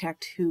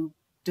architect who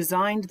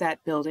designed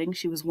that building,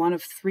 she was one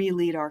of 3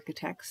 lead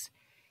architects,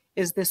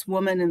 is this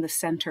woman in the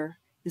center,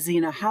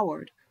 Zena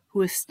Howard,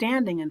 who is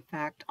standing, in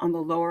fact, on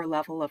the lower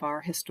level of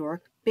our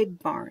historic Big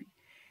Barn.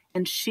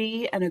 And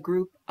she and a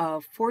group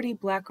of 40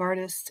 Black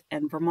artists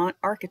and Vermont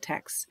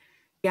architects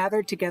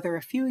gathered together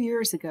a few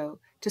years ago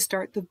to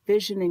start the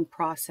visioning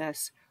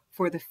process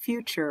for the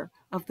future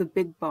of the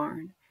Big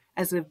Barn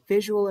as a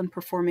visual and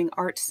performing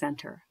arts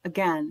center,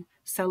 again,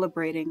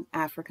 celebrating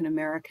African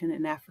American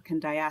and African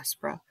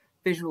diaspora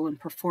visual and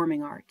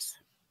performing arts.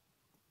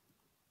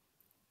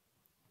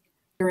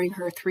 During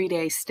her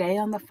 3-day stay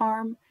on the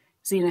farm,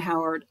 Zena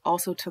Howard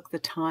also took the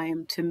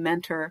time to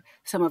mentor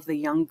some of the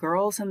young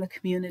girls in the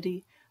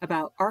community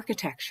about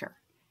architecture.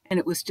 And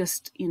it was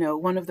just,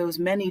 one of those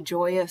many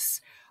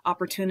joyous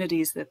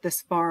opportunities that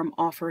this farm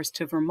offers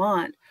to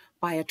Vermont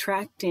by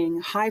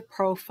attracting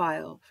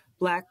high-profile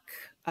Black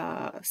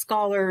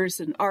scholars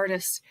and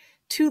artists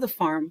to the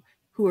farm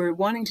who are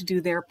wanting to do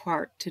their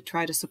part to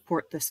try to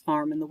support this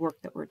farm and the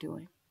work that we're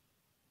doing.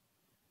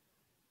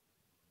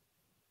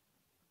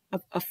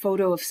 A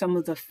photo of some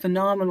of the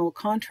phenomenal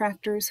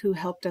contractors who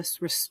helped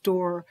us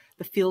restore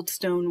the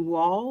fieldstone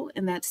wall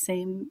in that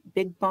same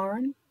Big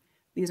Barn.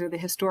 These are the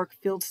historic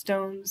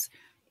fieldstones,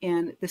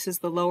 and this is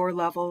the lower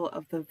level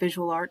of the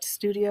visual arts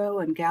studio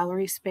and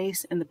gallery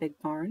space in the Big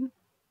Barn.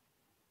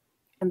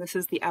 And this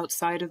is the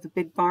outside of the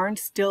Big Barn,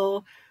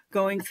 still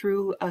going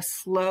through a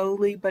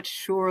slowly but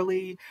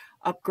surely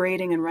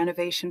upgrading and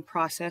renovation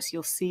process.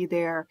 You'll see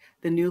there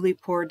the newly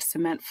poured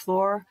cement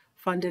floor,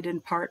 funded in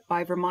part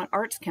by Vermont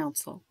Arts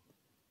Council.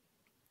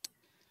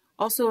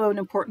 Also, an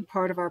important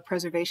part of our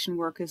preservation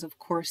work is, of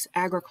course,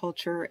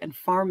 agriculture and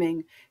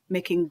farming,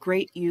 making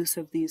great use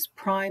of these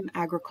prime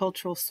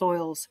agricultural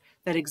soils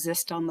that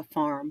exist on the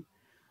farm,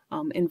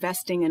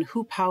 investing in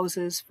hoop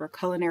houses for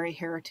culinary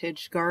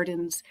heritage,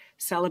 gardens,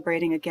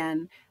 celebrating,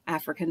 again,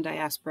 African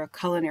diaspora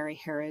culinary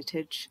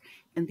heritage.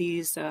 And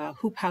these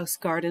hoop house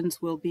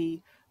gardens will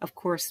be, of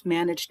course,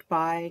 managed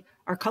by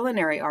our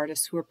culinary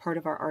artists who are part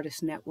of our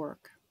artist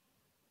network.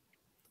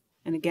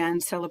 And again,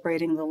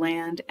 celebrating the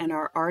land and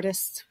our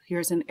artists.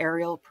 Here's an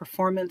aerial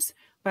performance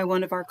by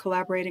one of our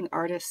collaborating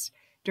artists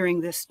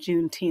during this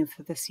Juneteenth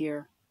of this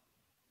year.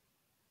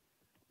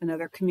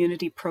 Another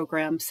community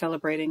program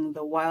celebrating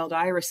the wild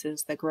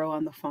irises that grow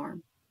on the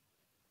farm.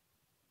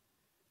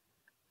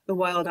 The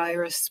Wild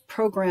Iris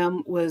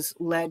program was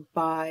led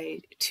by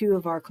two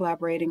of our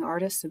collaborating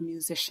artists, a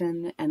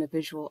musician and a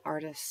visual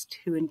artist,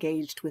 who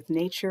engaged with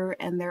nature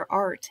and their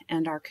art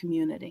and our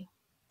community,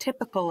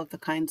 typical of the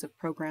kinds of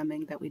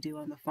programming that we do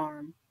on the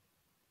farm.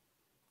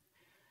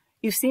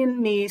 You've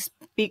seen me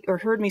speak or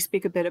heard me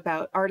speak a bit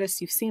about artists.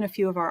 You've seen a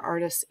few of our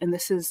artists, and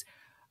this is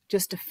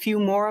just a few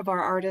more of our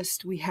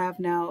artists. We have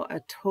now a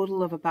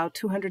total of about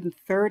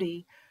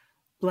 230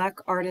 Black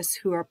artists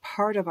who are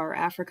part of our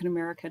African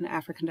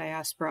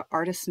diaspora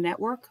artist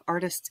network,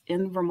 Artists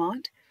in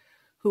Vermont,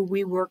 who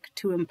we work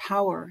to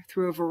empower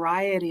through a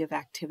variety of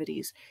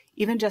activities,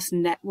 even just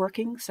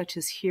networking, such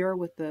as here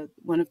with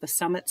one of the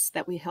summits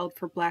that we held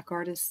for Black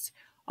artists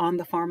on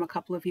the farm a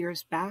couple of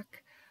years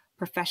back,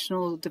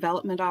 professional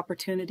development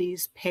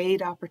opportunities,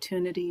 paid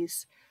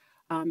opportunities,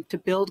 to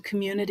build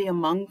community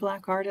among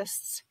Black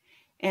artists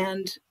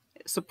and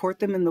support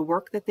them in the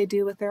work that they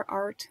do with their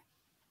art.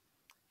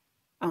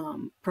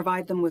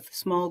 Provide them with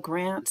small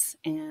grants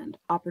and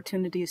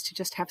opportunities to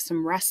just have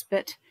some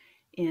respite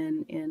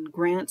in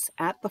grants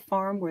at the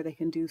farm where they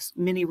can do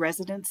mini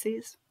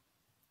residencies.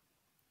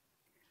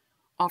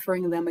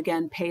 Offering them,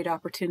 again, paid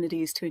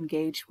opportunities to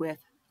engage with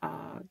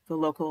the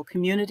local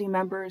community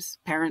members,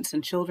 parents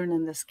and children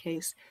in this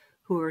case,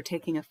 who are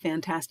taking a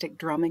fantastic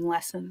drumming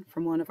lesson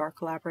from one of our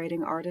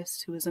collaborating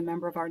artists who is a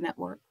member of our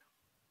network.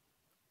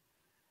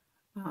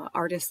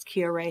 Artist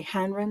Kia-Ray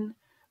Hanron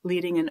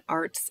leading an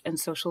arts and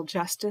social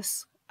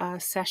justice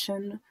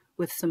session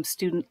with some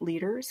student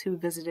leaders who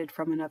visited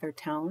from another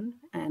town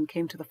and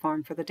came to the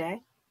farm for the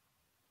day.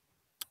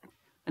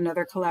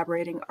 Another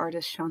collaborating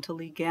artist,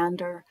 Chantalee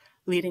Gander,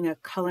 leading a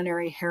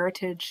culinary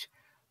heritage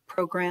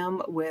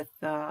program with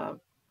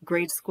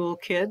grade school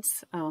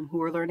kids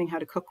who are learning how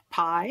to cook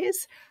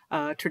pies,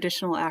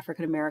 traditional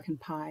African-American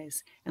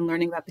pies, and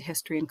learning about the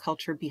history and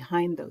culture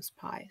behind those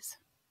pies.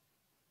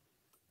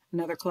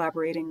 Another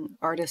collaborating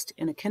artist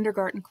in a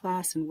kindergarten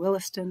class in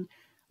Williston,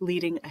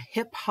 leading a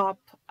hip-hop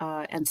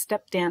and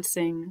step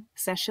dancing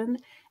session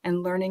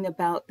and learning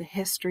about the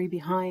history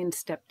behind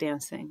step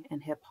dancing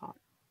and hip-hop.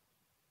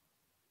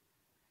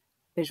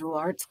 Visual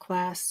arts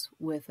class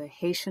with a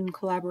Haitian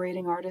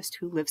collaborating artist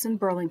who lives in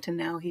Burlington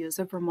now. He is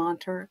a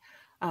Vermonter,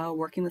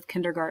 working with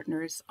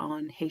kindergartners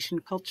on Haitian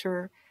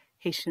culture,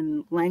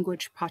 Haitian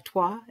language,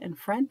 patois and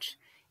French,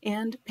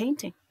 and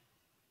painting.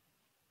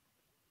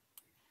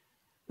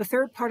 The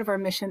third part of our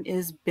mission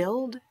is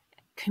build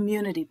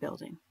community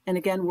building. And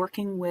again,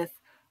 working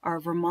with our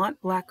Vermont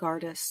Black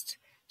artists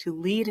to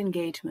lead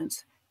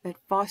engagements that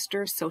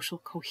foster social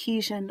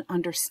cohesion,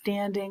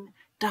 understanding,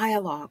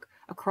 dialogue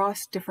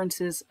across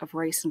differences of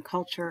race and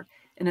culture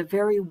in a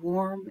very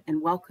warm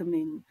and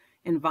welcoming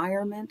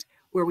environment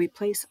where we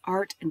place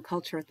art and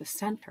culture at the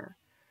center,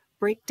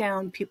 break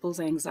down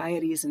people's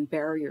anxieties and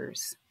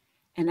barriers,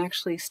 and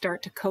actually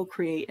start to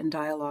co-create and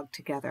dialogue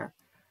together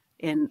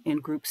in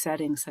group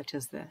settings such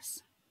as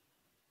this.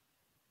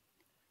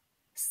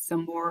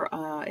 Some more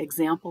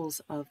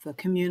examples of the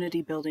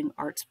community building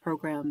arts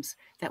programs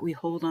that we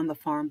hold on the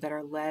farm that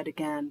are led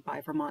again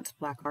by Vermont's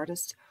Black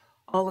artists.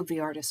 All of the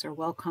artists are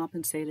well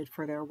compensated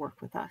for their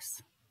work with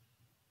us.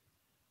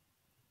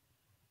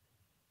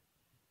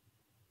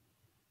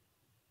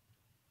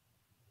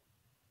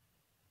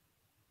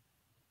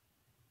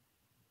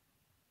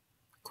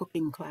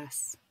 Cooking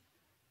class,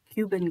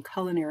 Cuban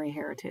culinary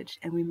heritage,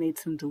 and we made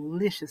some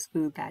delicious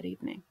food that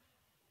evening.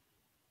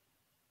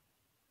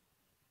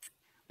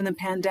 When the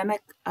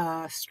pandemic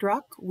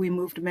struck, we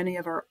moved many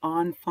of our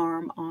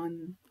on-farm,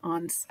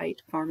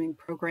 on-site farming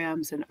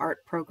programs and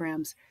art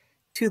programs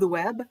to the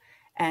web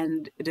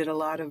and did a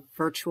lot of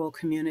virtual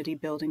community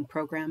building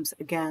programs,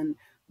 again,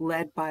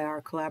 led by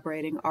our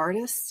collaborating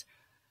artists,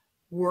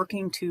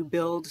 working to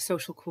build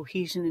social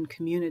cohesion and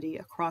community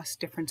across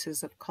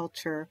differences of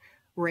culture,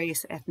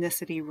 race,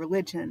 ethnicity,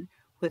 religion,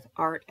 with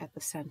art at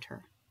the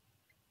center.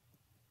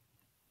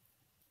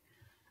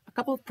 A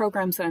couple of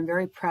programs that I'm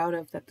very proud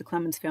of that the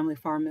Clemmons Family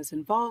Farm is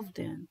involved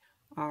in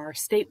are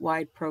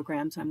statewide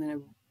programs. I'm going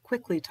to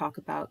quickly talk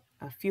about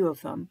a few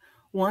of them.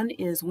 One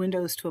is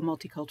Windows to a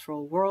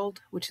Multicultural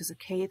World, which is a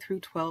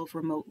K-12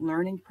 remote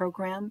learning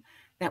program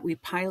that we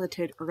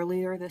piloted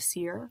earlier this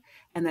year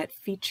and that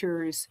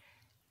features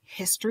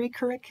history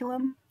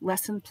curriculum,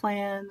 lesson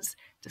plans,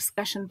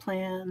 discussion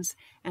plans,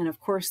 and of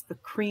course the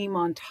cream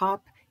on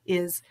top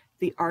is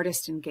the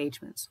artist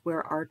engagements,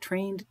 where our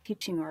trained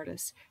teaching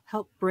artists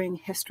help bring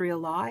history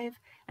alive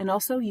and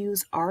also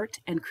use art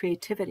and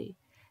creativity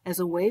as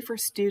a way for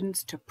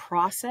students to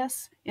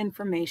process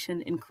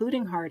information,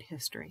 including hard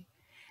history,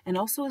 and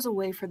also as a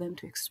way for them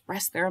to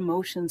express their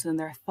emotions and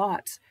their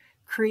thoughts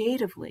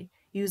creatively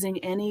using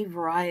any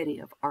variety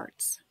of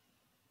arts.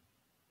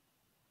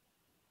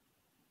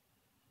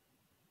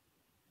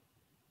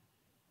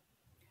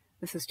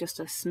 This is just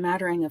a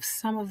smattering of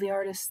some of the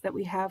artists that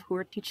we have who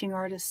are teaching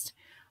artists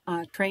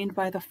trained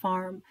by the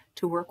farm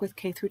to work with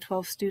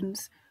K-12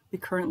 students. We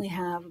currently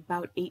have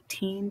about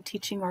 18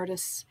 teaching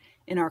artists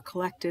in our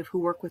collective who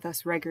work with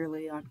us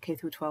regularly on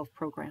K-12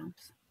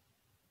 programs.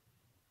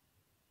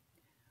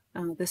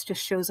 This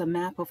just shows a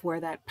map of where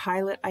that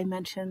pilot I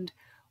mentioned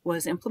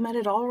was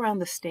implemented all around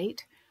the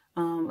state.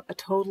 A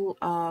total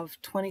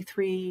of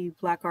 23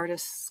 Black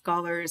artists,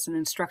 scholars, and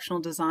instructional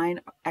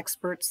design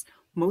experts,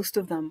 most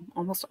of them,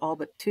 almost all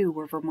but two,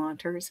 were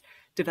Vermonters,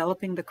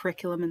 developing the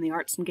curriculum and the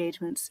arts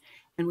engagements.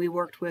 And we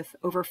worked with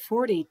over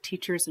 40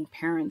 teachers and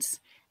parents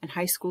and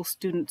high school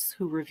students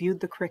who reviewed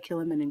the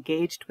curriculum and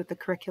engaged with the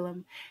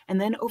curriculum. And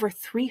then over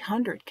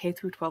 300 K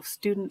through 12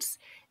 students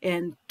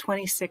in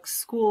 26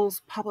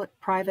 schools, public,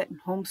 private, and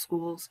home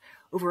schools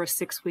over a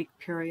 6-week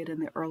period in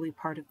the early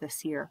part of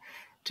this year,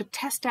 to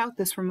test out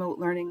this remote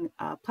learning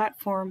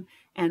platform,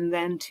 and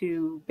then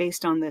to,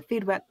 based on the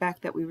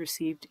feedback that we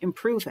received,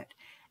 improve it.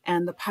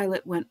 And the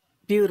pilot went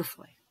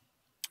beautifully.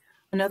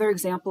 Another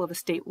example of a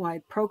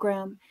statewide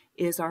program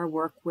is our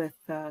work with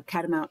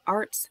Catamount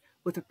Arts,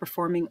 with a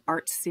performing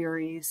arts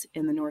series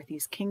in the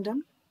Northeast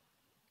Kingdom.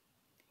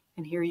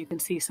 And here you can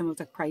see some of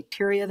the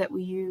criteria that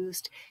we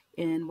used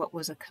in what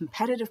was a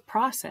competitive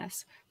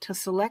process to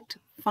select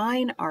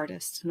fine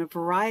artists and a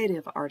variety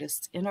of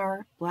artists in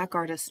our Black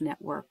Artists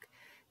Network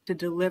to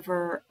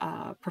deliver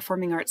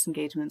performing arts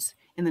engagements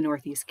in the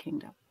Northeast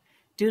Kingdom.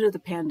 Due to the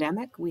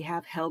pandemic, we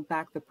have held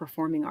back the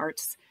performing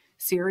arts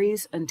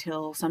series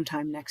until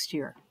sometime next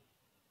year.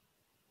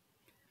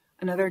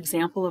 Another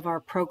example of our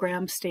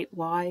program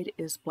statewide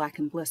is Black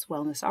and Bliss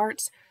Wellness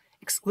Arts,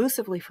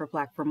 exclusively for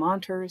Black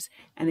Vermonters,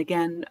 and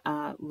again,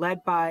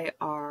 led by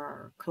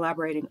our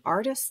collaborating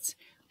artists,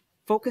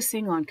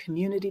 focusing on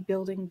community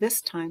building,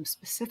 this time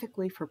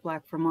specifically for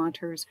Black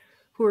Vermonters,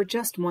 who are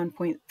just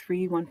 1.3,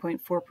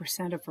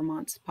 1.4% of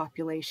Vermont's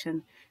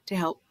population, to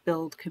help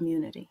build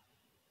community.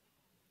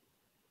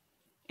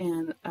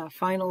 And a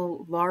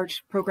final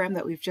large program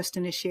that we've just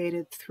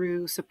initiated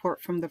through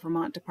support from the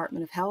Vermont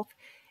Department of Health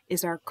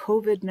is our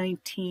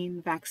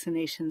COVID-19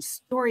 vaccination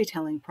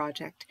storytelling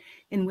project,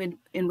 in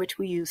which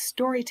we use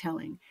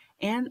storytelling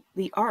and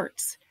the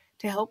arts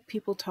to help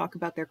people talk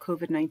about their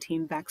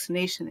COVID-19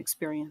 vaccination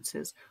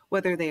experiences,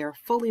 whether they are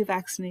fully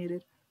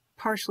vaccinated,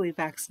 partially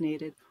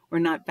vaccinated, or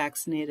not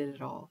vaccinated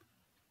at all.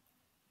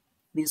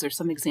 These are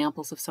some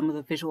examples of some of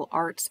the visual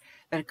arts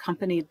that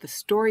accompanied the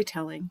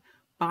storytelling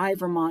by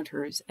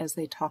Vermonters as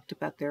they talked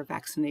about their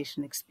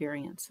vaccination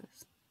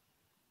experiences.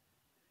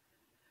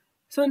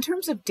 So in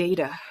terms of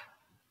data,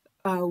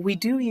 we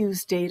do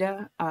use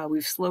data.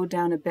 We've slowed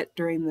down a bit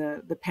during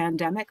the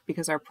pandemic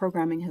because our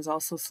programming has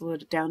also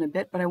slowed down a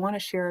bit, but I want to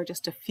share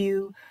just a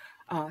few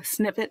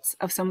snippets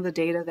of some of the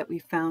data that we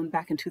found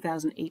back in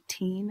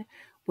 2018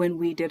 when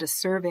we did a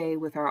survey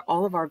with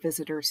all of our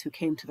visitors who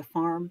came to the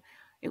farm.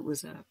 It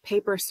was a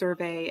paper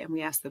survey, and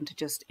we asked them to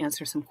just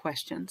answer some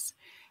questions.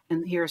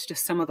 And here's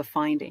just some of the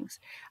findings.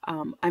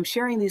 I'm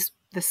sharing this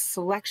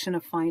selection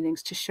of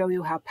findings to show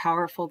you how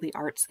powerful the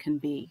arts can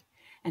be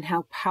and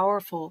how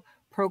powerful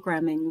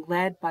programming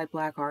led by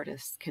Black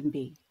artists can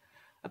be.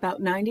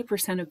 About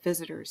 90% of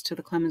visitors to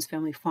the Clemmons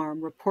Family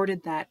Farm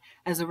reported that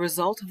as a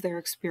result of their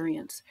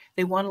experience,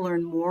 they want to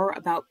learn more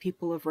about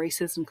people of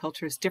races and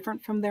cultures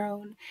different from their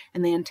own,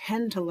 and they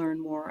intend to learn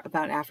more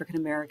about African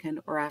American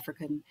or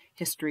African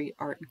history,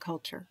 art, and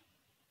culture.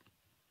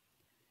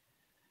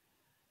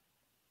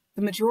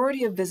 The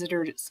majority of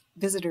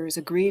visitors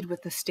agreed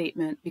with the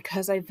statement,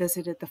 "Because I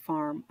visited the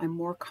farm, I'm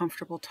more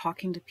comfortable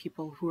talking to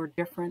people who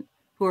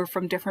are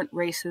from different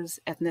races,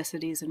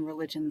 ethnicities, and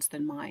religions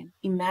than mine."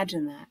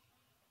 Imagine that.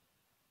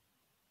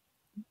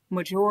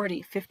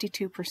 Majority,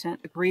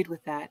 52%, agreed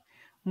with that.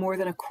 More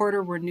than a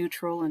quarter were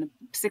neutral and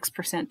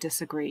 6%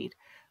 disagreed.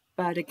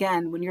 But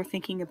again, when you're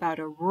thinking about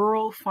a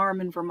rural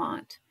farm in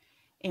Vermont,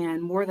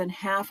 and more than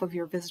half of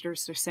your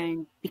visitors are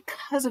saying,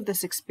 because of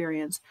this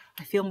experience,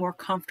 I feel more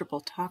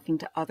comfortable talking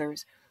to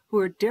others who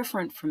are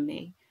different from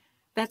me.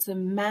 That's a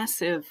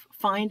massive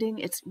finding.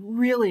 It's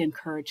really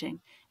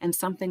encouraging, and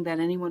something that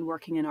anyone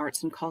working in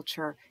arts and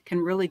culture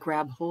can really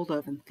grab hold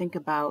of and think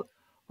about,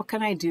 what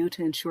can I do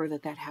to ensure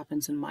that that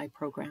happens in my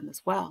program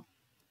as well?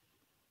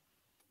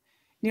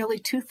 Nearly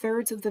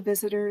 2/3 of the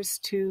visitors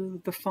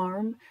to the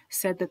farm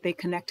said that they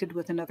connected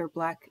with another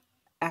Black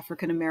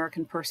African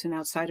American person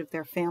outside of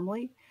their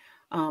family.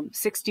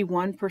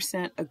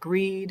 61%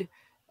 agreed,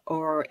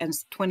 and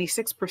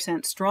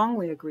 26%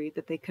 strongly agreed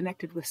that they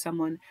connected with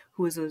someone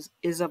who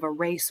is of a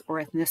race or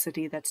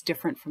ethnicity that's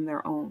different from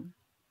their own.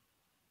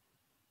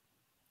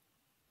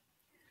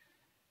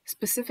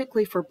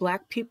 Specifically for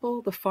Black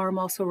people, the farm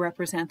also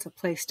represents a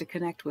place to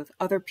connect with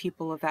other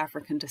people of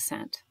African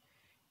descent.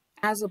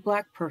 As a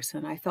Black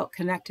person, I felt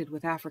connected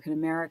with African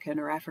American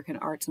or African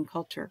arts and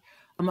culture.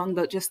 Among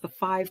just the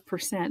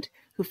 5%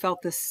 who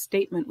felt this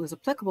statement was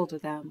applicable to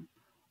them,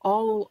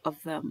 all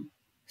of them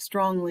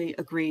strongly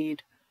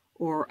agreed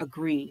or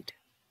agreed.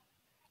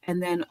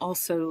 And then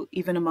also,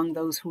 even among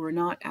those who were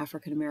not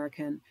African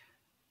American,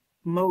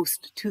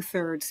 most,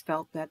 2/3,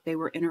 felt that they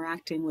were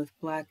interacting with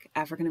Black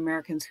African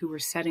Americans who were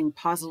setting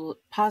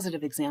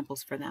positive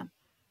examples for them.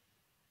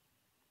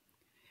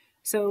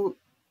 So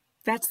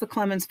that's the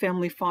Clemmons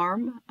Family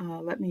Farm.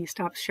 Let me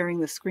stop sharing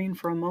the screen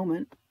for a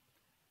moment.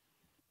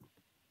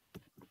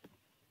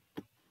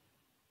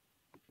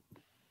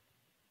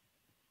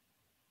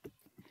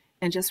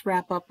 and just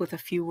wrap up with a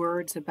few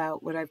words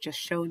about what I've just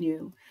shown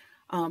you.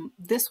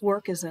 This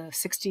work is a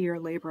 60-year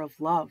labor of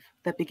love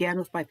that began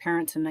with my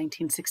parents in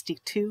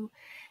 1962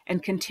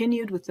 and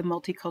continued with the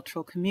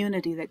multicultural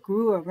community that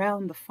grew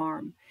around the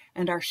farm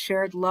and our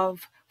shared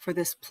love for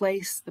this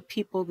place, the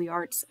people, the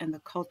arts, and the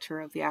culture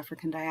of the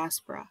African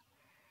diaspora.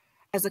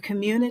 As a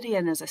community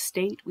and as a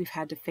state, we've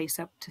had to face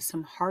up to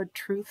some hard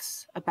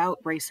truths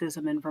about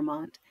racism in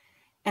Vermont,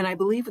 and I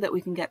believe that we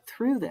can get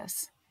through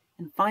this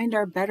and find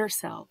our better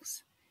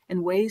selves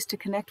and ways to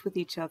connect with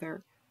each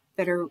other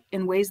that are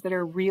in ways that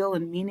are real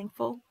and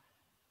meaningful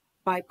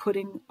by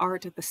putting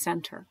art at the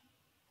center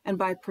and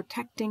by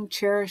protecting,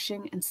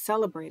 cherishing, and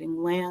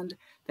celebrating land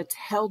that's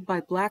held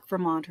by Black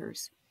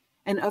Vermonters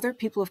and other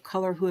people of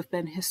color who have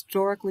been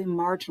historically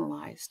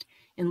marginalized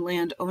in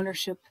land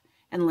ownership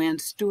and land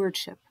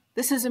stewardship.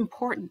 This is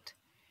important.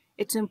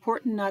 It's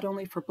important not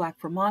only for Black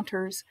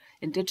Vermonters,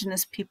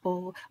 Indigenous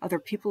people, other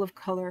people of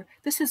color.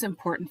 This is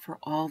important for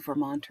all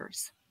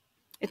Vermonters.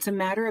 It's a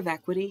matter of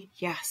equity,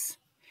 yes.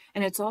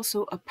 And it's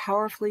also a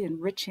powerfully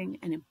enriching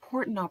and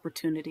important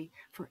opportunity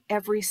for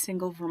every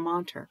single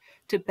Vermonter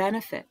to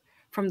benefit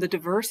from the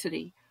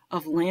diversity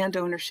of land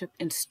ownership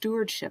and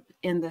stewardship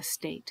in the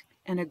state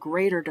and a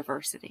greater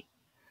diversity.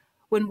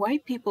 When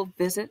white people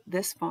visit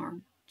this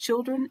farm,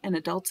 children and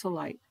adults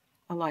alike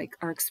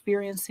are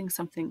experiencing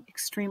something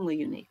extremely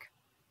unique.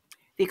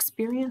 The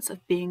experience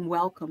of being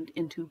welcomed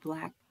into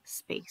Black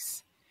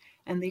space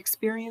and the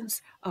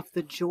experience of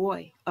the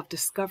joy of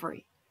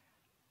discovery,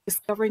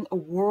 discovering a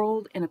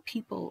world and a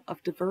people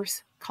of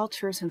diverse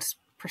cultures and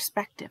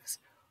perspectives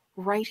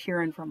right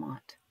here in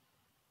Vermont.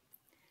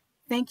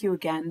 Thank you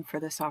again for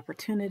this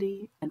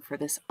opportunity and for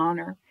this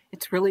honor.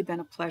 It's really been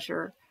a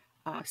pleasure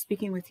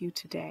speaking with you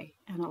today,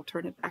 and I'll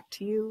turn it back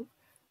to you,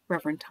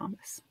 Reverend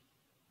Thomas.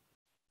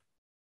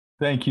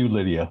 Thank you,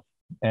 Lydia,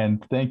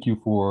 and thank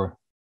you for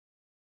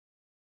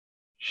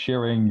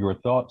sharing your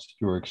thoughts,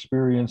 your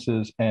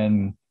experiences,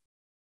 and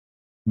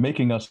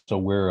making us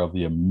aware of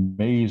the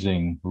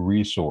amazing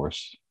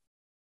resource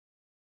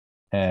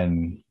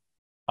and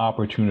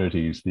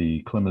opportunities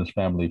the Clemmons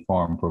Family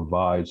Farm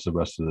provides the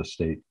rest of the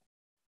state.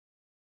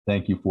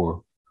 Thank you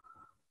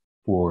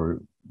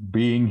for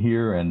being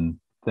here, and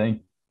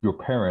thank your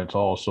parents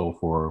also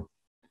for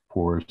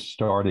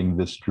starting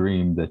this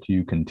dream that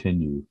you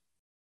continue.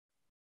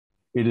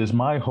 It is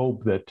my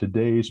hope that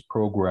today's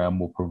program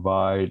will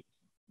provide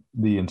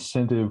the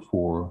incentive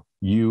for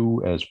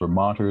you as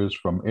Vermonters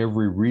from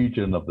every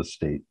region of the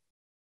state,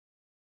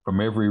 from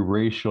every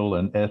racial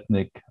and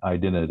ethnic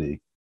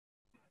identity,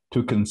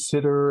 to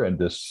consider and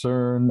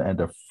discern and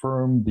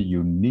affirm the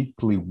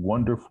uniquely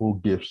wonderful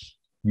gifts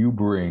you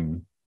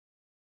bring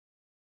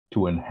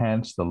to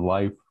enhance the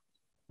life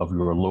of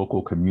your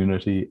local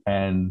community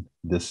and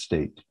this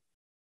state.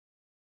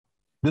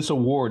 This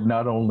award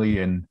not only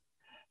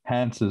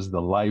enhances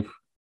the life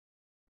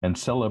and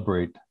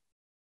celebrate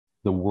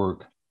the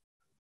work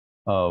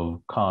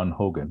of Con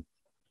Hogan,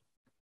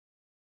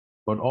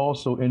 but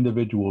also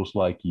individuals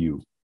like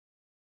you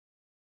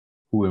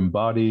who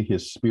embody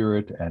his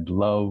spirit and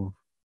love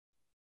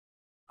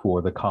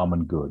for the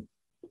common good.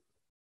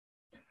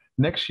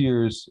 Next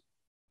year's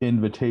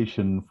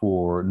invitation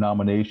for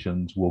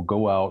nominations will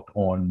go out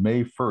on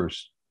May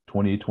 1st,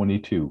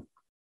 2022,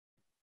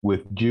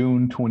 with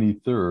June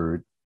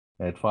 23rd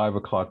at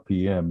 5:00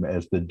 p.m.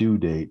 as the due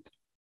date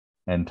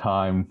and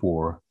time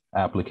for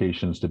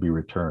applications to be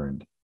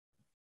returned.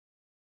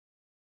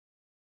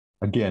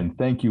 Again,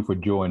 thank you for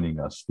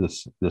joining us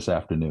this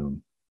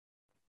afternoon,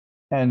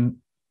 and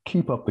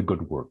keep up the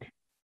good work.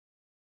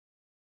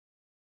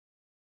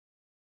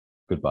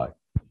 Goodbye.